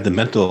had the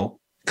mental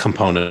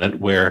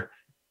component where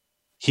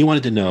he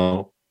wanted to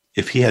know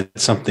if he had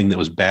something that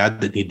was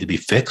bad that needed to be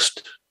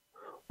fixed,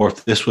 or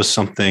if this was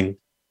something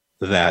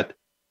that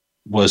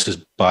was his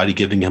body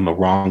giving him a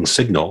wrong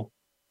signal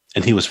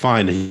and he was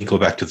fine and he'd go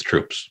back to the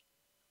troops.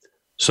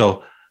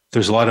 So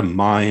there's a lot of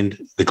mind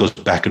that goes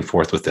back and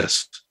forth with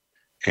this.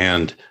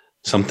 And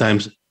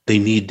sometimes they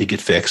need to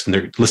get fixed and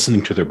they're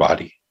listening to their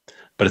body.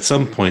 But at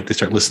some point they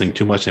start listening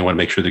too much and they want to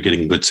make sure they're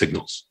getting good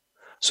signals.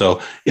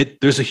 So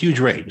there's a huge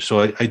range.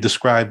 So I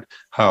described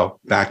how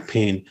back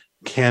pain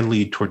can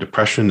lead toward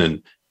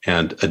depression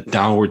and a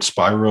downward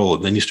spiral.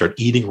 And then you start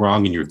eating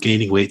wrong and you're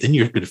gaining weight. Then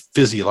you're going to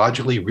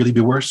physiologically really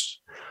be worse.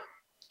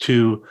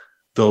 To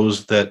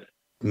those that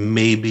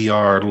maybe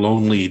are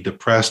lonely,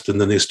 depressed, and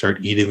then they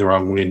start eating the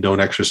wrong way and don't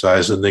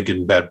exercise, and they get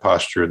in bad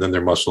posture, and then their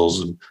muscles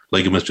and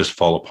ligaments just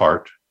fall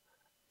apart.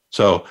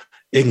 So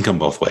it can come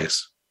both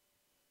ways.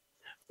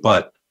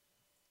 But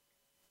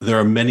there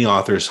are many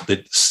authors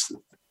that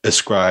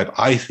ascribe,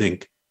 I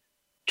think,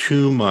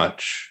 too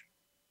much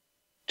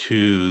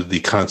to the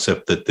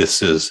concept that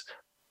this is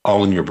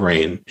all in your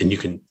brain and you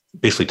can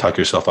basically talk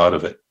yourself out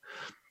of it.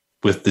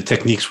 With the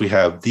techniques we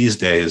have these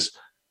days,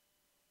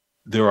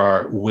 there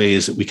are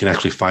ways that we can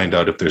actually find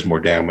out if there's more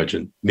damage.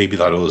 And maybe a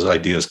lot of those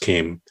ideas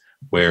came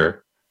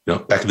where,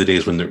 back in the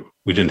days when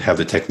we didn't have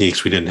the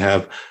techniques, we didn't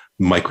have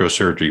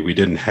microsurgery, we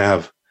didn't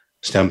have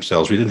stem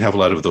cells, we didn't have a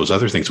lot of those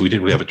other things. We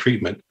didn't really have a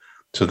treatment.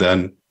 So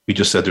then we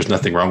just said, there's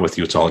nothing wrong with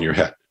you. It's all in your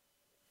head.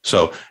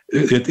 So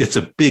it's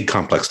a big,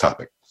 complex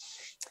topic.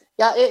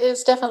 Yeah, it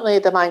is definitely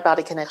the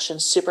mind-body connection,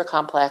 super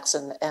complex.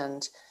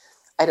 And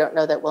I don't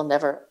know that we'll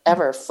never,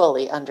 ever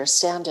fully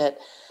understand it.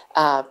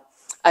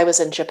 I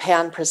was in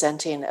Japan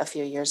presenting a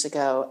few years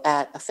ago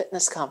at a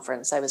fitness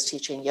conference. I was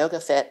teaching Yoga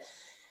Fit,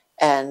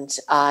 and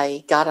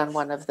I got on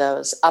one of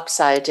those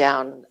upside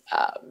down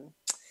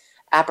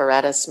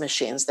apparatus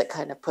machines that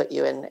kind of put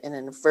you in an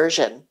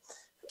inversion.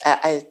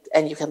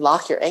 And you can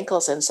lock your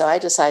ankles in. So I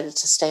decided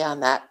to stay on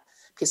that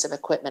piece of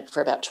equipment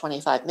for about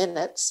 25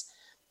 minutes.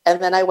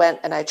 And then I went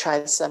and I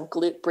tried some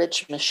glute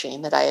bridge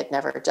machine that I had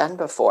never done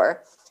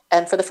before.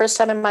 And for the first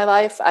time in my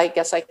life, I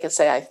guess I could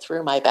say I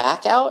threw my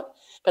back out.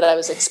 But I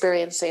was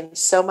experiencing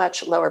so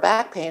much lower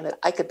back pain that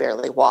I could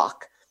barely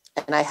walk,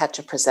 and I had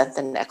to present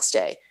the next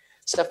day.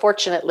 So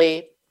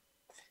fortunately,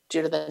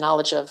 due to the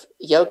knowledge of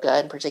yoga,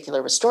 in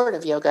particular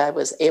restorative yoga, I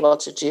was able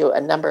to do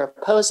a number of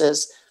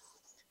poses,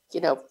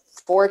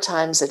 4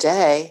 times a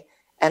day.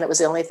 And it was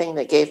the only thing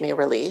that gave me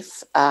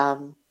relief. I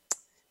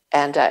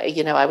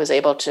was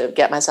able to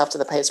get myself to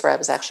the place where I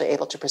was actually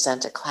able to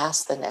present a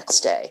class the next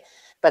day.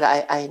 But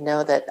I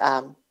know that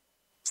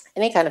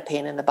any kind of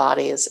pain in the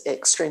body is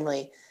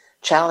extremely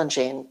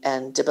challenging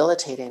and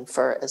debilitating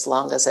for as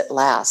long as it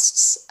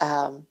lasts.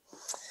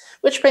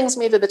 Which brings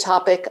me to the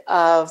topic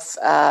of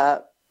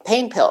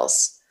pain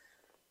pills,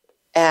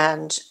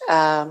 and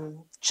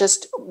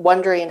just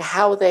wondering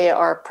how they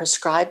are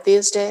prescribed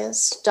these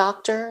days,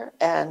 doctor,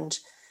 and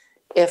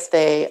if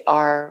they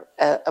are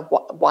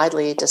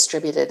widely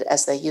distributed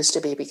as they used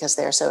to be because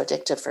they are so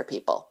addictive for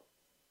people.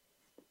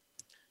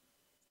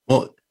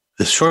 Well,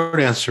 the short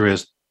answer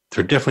is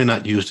they're definitely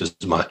not used as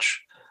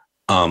much.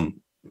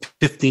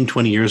 15,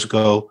 20 years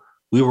ago,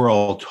 we were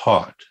all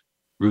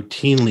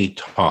routinely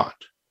taught,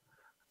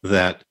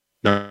 that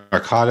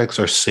narcotics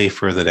are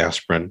safer than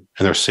aspirin,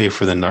 and they're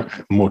safer than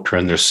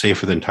Motrin, they're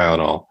safer than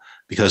Tylenol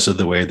because of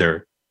the way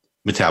they're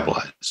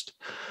metabolized.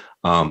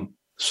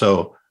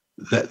 So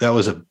that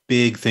was a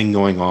big thing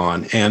going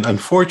on. And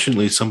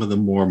unfortunately, some of the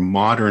more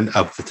modern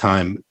of the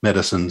time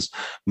medicines,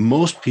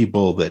 most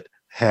people that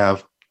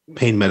have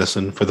pain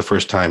medicine for the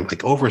first time,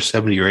 like over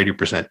 70 or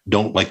 80%,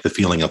 don't like the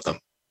feeling of them,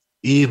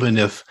 even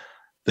if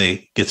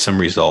they get some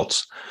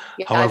results.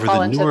 Yeah, However, I fall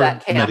the into newer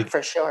that camp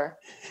for sure.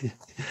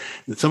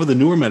 Some of the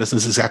newer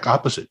medicines is the exact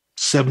opposite.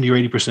 70 or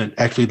 80%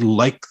 actually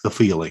like the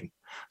feeling.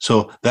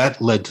 So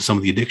that led to some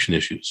of the addiction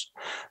issues.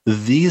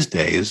 These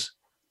days,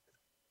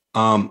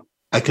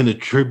 I can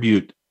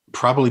attribute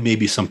probably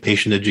maybe some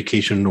patient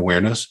education and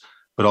awareness,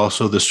 but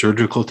also the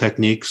surgical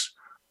techniques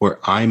where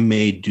I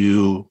may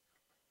do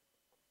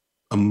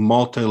a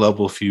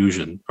multi-level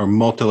fusion or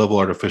multi-level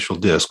artificial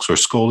discs or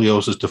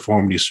scoliosis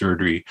deformity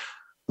surgery,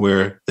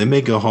 where they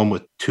may go home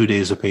with 2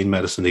 days of pain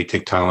medicine. They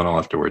take Tylenol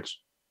afterwards.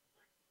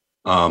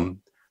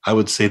 I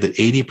would say that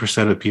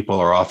 80% of people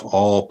are off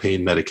all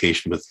pain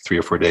medication with 3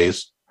 or 4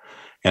 days,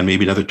 and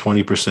maybe another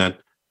 20%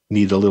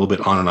 need a little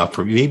bit on and off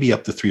for maybe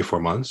up to 3 or 4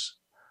 months.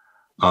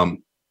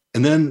 And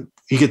then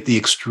you get the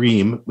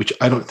extreme, which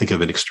I don't think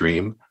of an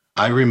extreme.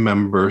 I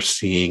remember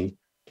seeing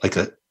like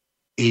a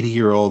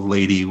 80-year-old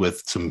lady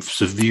with some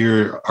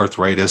severe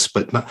arthritis,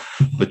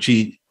 but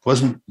she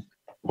wasn't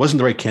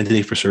the right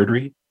candidate for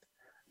surgery.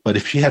 But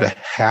if she had a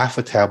half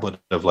a tablet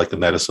of like the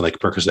medicine, like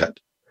Percocet,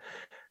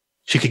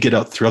 she could get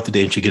out throughout the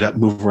day and she'd get out,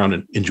 move around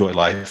and enjoy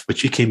life. But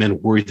she came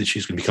in worried that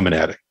she's going to become an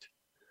addict.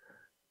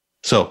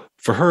 So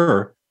for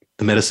her,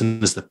 the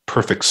medicine is the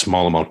perfect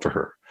small amount for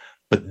her.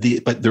 But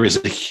there is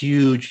a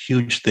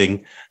huge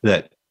thing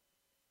that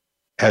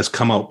has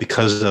come out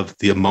because of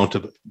the amount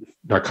of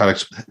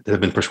narcotics that have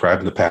been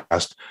prescribed in the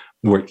past,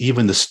 where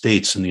even the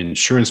states and the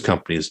insurance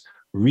companies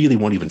really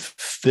won't even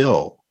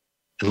fill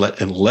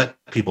and let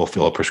people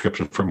fill a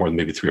prescription for more than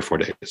maybe 3 or 4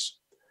 days,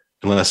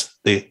 unless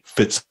they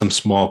fit some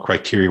small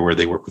criteria where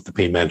they work with the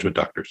pain management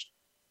doctors.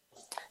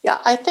 Yeah,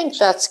 I think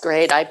that's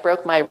great. I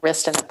broke my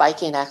wrist in a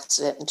biking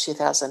accident in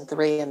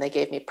 2003, and they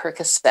gave me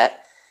Percocet.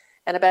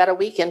 And about a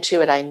week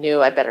into it, I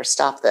knew I better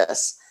stop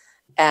this.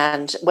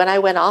 And when I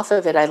went off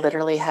of it, I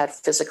literally had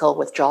physical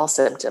withdrawal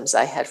symptoms.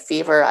 I had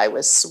fever, I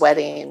was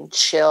sweating,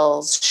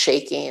 chills,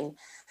 shaking.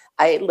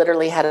 I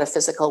literally had a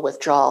physical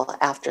withdrawal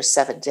after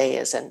 7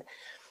 days. And,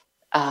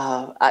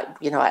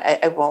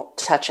 I won't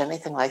touch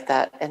anything like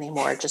that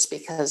anymore, just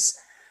because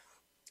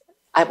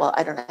I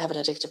don't have an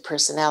addictive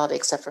personality,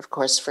 except for, of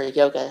course, for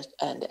yoga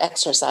and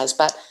exercise.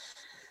 But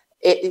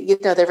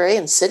they're very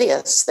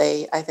insidious.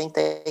 I think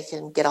they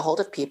can get a hold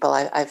of people.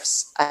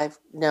 I've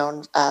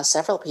known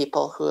several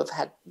people who have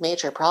had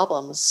major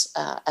problems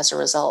as a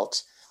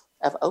result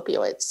of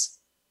opioids.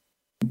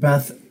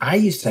 Beth, I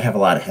used to have a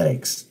lot of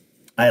headaches.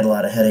 I had a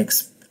lot of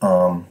headaches.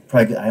 I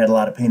had a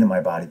lot of pain in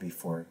my body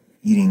before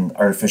eating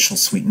artificial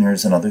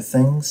sweeteners and other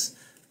things.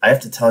 I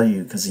have to tell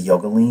you, because of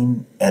Yoga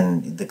Lean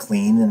and the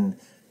clean and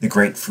the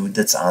great food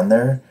that's on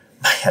there,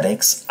 my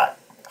headaches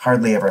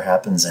hardly ever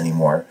happens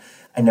anymore.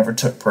 I never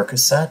took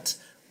Percocet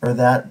or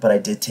that, but I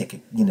did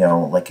take,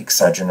 like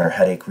Excedrin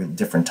or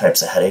different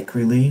types of headache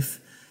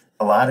relief.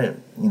 A lot of,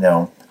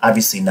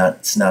 obviously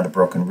it's not a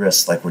broken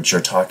wrist like what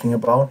you're talking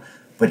about,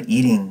 but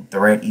the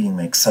right eating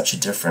makes such a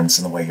difference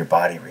in the way your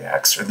body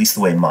reacts, or at least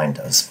the way mine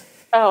does.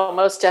 Oh,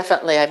 most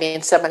definitely. I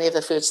mean, so many of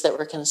the foods that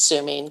we're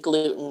consuming,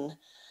 gluten,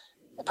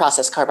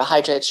 processed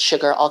carbohydrates,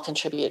 sugar, all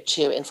contribute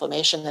to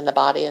inflammation in the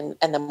body. And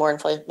the more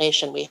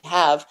inflammation we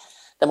have,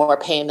 the more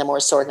pain, the more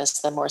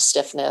soreness, the more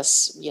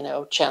stiffness,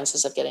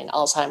 chances of getting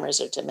Alzheimer's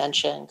or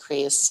dementia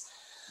increase.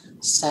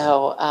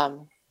 So,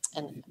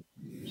 and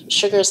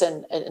sugars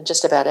and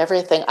just about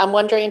everything. I'm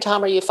wondering,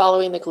 Tom, are you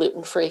following the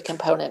gluten-free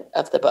component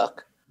of the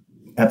book?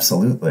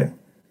 Absolutely.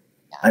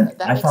 Yeah,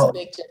 that makes a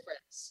big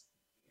difference.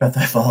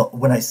 Beth,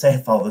 when I say I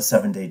follow the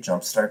 7-day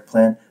jumpstart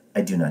plan,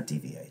 I do not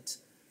deviate.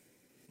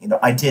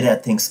 I did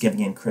at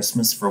Thanksgiving and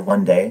Christmas for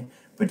 1 day,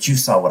 but you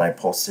saw what I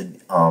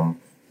posted,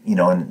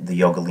 in the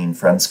Yoga Lean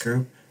Friends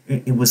group.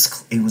 It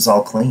was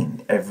all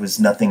clean. It was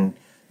nothing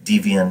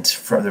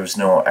deviant, there was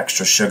no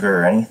extra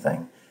sugar or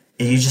anything.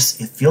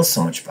 It feels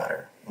so much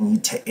better.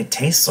 And it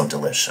tastes so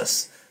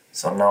delicious.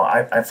 So no,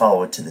 I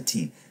follow it to the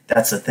T.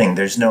 That's the thing.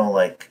 There's no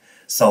like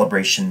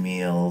celebration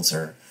meals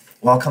or,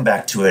 well, I'll come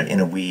back to it in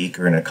a week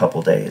or in a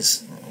couple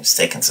days.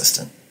 Stay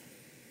consistent.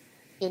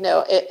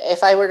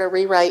 If I were to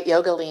rewrite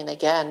Yoga Lean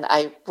again,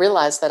 I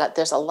realize that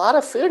there's a lot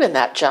of food in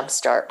that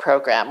Jumpstart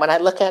program. When I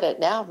look at it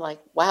now, I'm like,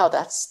 wow,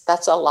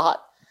 that's a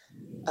lot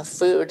of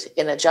food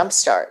in a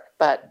Jumpstart.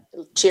 But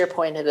to your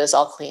point, it is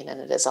all clean and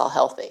it is all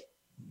healthy.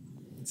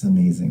 It's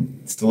amazing.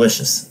 It's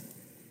delicious.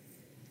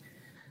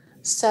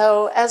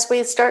 So as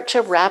we start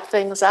to wrap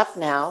things up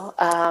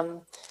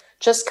now,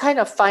 just kind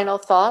of final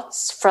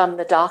thoughts from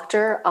the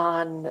doctor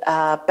on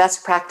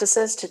best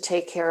practices to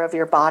take care of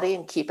your body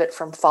and keep it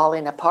from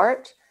falling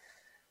apart.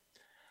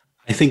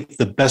 I think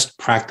the best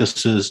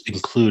practices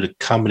include a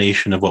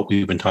combination of what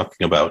we've been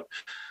talking about.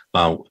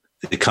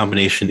 The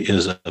combination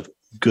is of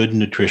good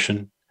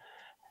nutrition,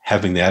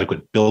 having the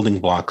adequate building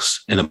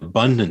blocks and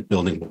abundant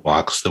building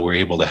blocks that we're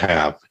able to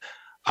have.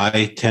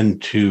 I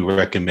tend to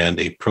recommend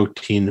a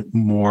protein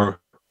more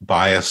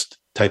biased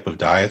type of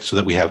diet so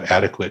that we have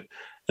adequate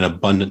and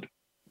abundant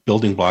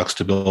building blocks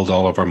to build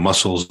all of our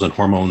muscles and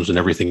hormones and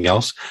everything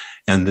else.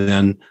 And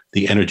then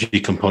the energy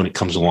component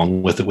comes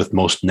along with it with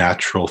most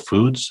natural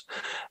foods,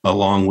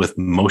 along with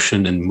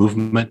motion and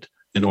movement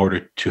in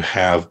order to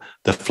have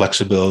the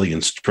flexibility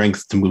and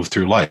strength to move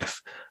through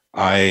life.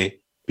 I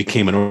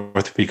became an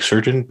orthopedic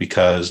surgeon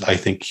because I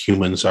think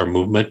humans are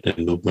movement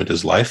and movement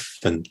is life.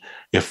 And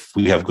if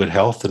we have good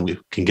health and we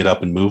can get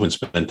up and move and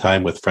spend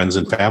time with friends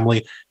and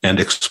family and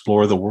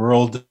explore the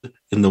world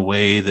in the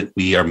way that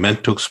we are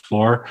meant to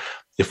explore,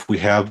 if we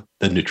have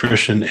the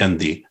nutrition and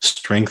the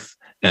strength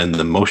and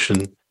the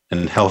motion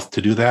and health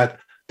to do that,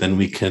 then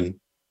we can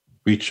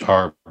reach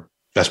our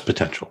best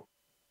potential.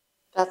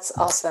 That's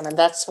awesome. And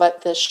that's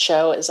what this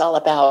show is all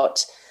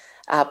about,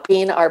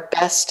 being our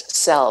best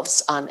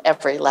selves on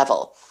every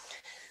level.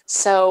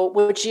 So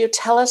would you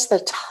tell us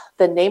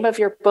the name of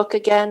your book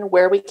again,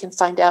 where we can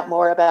find out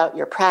more about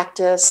your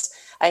practice?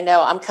 I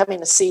know I'm coming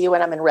to see you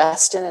when I'm in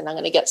Reston, and I'm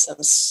going to get some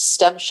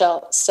stem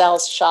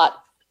cells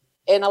shot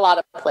in a lot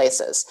of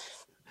places.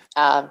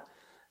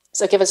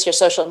 So give us your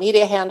social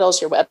media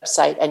handles, your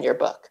website, and your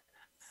book.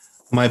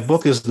 My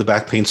book is The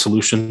Back Pain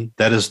Solution.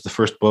 That is the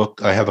first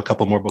book. I have a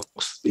couple more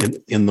books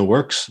in the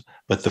works,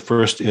 but the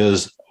first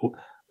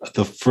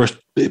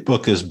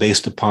book is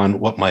based upon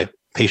what my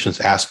patients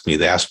asked me.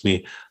 They asked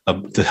me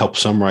to help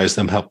summarize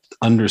them, help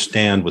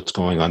understand what's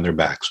going on their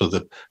back. So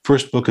the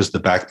first book is The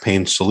Back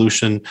Pain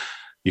Solution.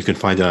 You can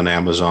find it on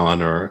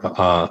Amazon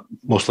or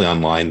mostly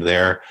online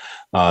there.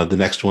 The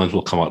next ones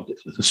will come out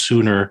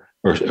sooner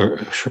or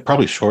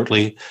probably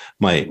shortly.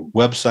 My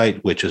website,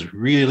 which is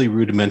really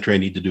rudimentary, I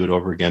need to do it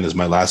over again, is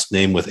my last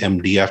name with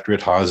MD after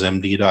it,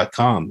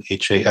 HASMD.com,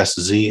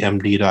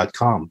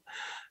 HASZMD.com.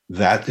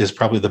 That is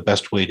probably the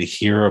best way to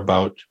hear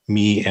about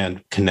me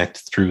and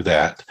connect through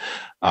that.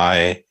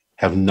 I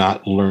have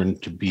not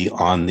learned to be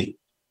on the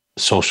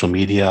social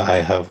media. I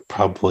have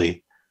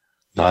probably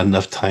not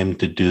enough time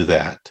to do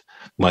that.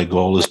 My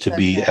goal is to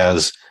be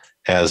as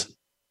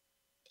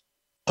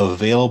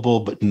available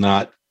but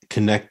not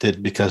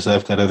connected because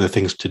I've got other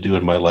things to do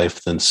in my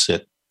life than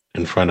sit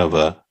in front of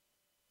a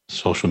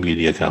social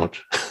media account.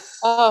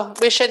 Oh,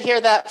 we should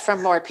hear that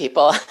from more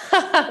people.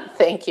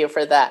 Thank you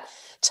for that.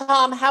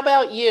 Tom, how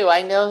about you?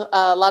 I know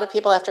a lot of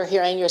people, after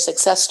hearing your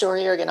success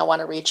story, are going to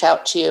want to reach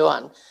out to you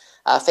on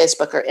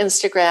Facebook or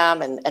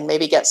Instagram and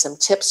maybe get some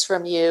tips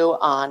from you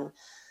on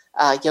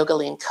Yoga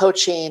Lean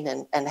coaching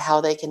and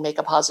how they can make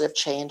a positive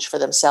change for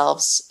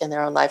themselves in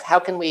their own life. How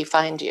can we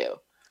find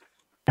you?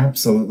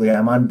 Absolutely.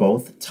 I'm on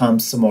both. Tom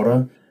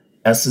Samota,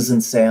 S is in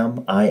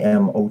Sam,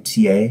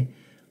 IMOTA.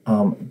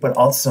 But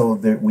also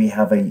we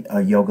have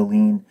a Yoga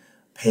Lean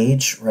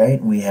page,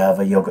 right? We have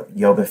a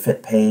Yoga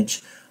Fit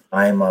page.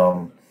 I'm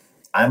on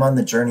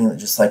the journey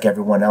just like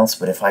everyone else,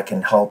 but if I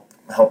can help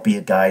be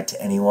a guide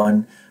to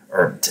anyone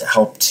or to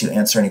help to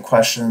answer any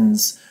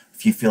questions,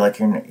 if you feel like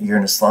you're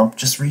in a slump,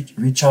 just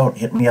reach out,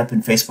 hit me up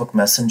in Facebook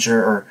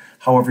Messenger or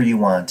however you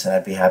want, and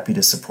I'd be happy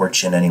to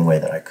support you in any way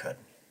that I could.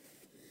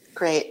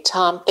 Great.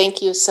 Tom,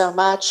 thank you so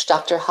much.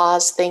 Dr.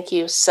 Haas, thank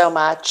you so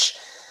much.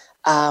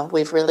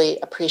 We've really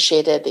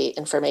appreciated the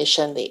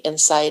information, the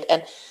insight,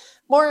 and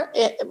more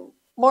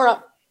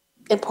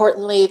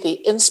importantly, the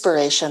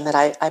inspiration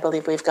that I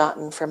believe we've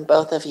gotten from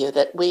both of you,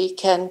 that we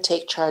can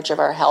take charge of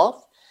our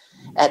health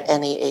at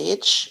any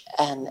age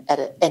and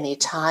at any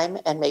time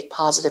and make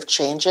positive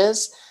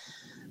changes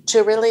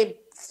to really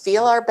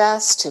feel our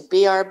best, to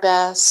be our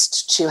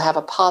best, to have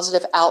a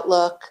positive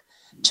outlook,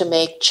 to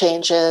make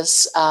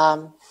changes.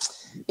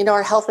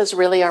 Our health is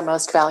really our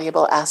most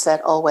valuable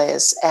asset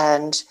always.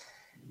 And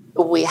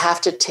we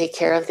have to take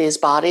care of these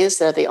bodies.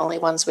 They're the only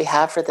ones we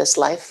have for this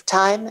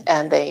lifetime,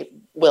 and they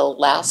will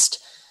last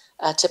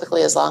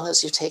typically as long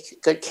as you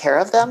take good care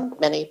of them.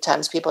 Many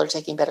times people are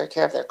taking better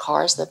care of their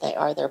cars than they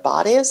are their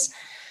bodies.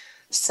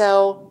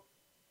 So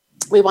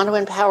we want to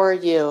empower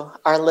you,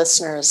 our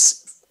listeners,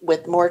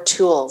 with more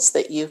tools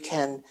that you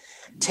can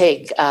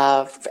take,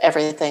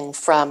 everything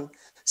from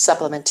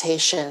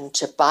supplementation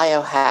to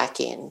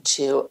biohacking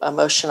to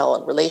emotional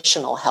and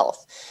relational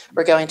health.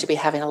 We're going to be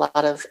having a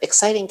lot of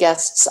exciting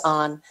guests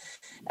on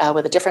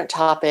with a different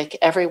topic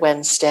every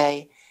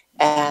Wednesday,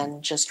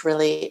 and just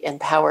really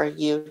empower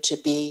you to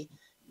be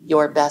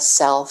your best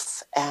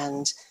self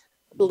and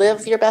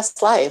live your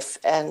best life.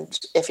 And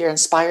if you're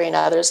inspiring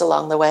others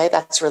along the way,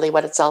 that's really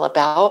what it's all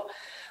about.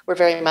 We're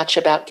very much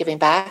about giving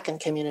back and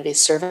community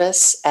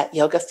service at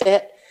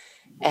YogaFit,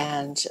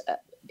 and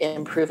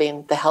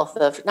improving the health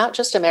of not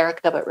just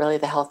America, but really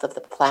the health of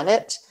the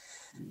planet.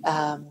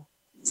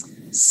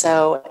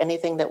 So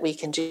anything that we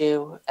can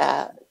do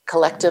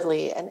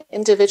collectively and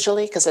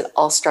individually, because it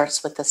all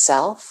starts with the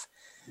self,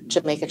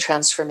 to make a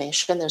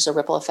transformation. There's a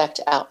ripple effect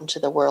out into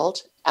the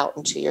world, out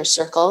into your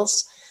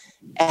circles,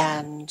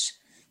 and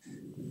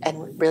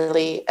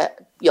really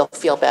you'll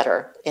feel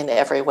better in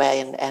every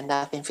way, and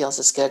nothing feels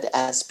as good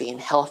as being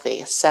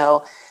healthy.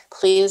 So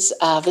please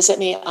visit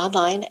me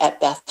online at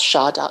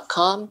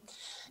bethshaw.com.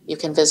 You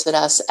can visit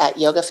us at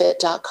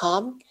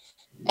yogafit.com,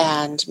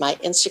 and my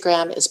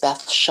Instagram is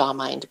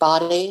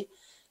bethshawmindbody.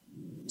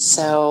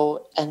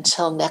 So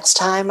until next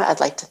time,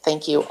 I'd like to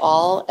thank you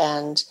all,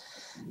 and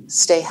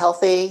stay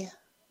healthy,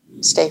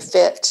 stay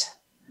fit,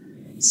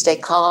 stay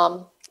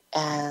calm,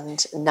 and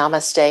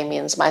namaste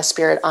means my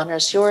spirit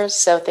honors yours.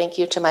 So thank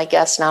you to my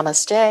guests,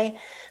 namaste.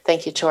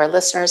 Thank you to our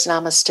listeners,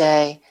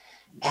 namaste,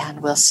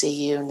 and we'll see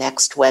you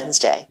next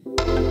Wednesday.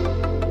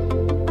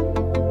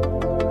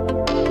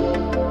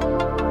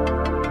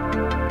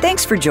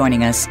 Thanks for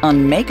joining us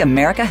on Make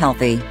America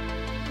Healthy.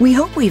 We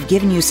hope we've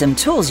given you some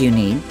tools you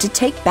need to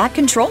take back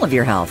control of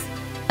your health.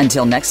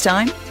 Until next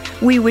time,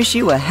 we wish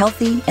you a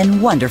healthy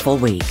and wonderful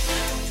week.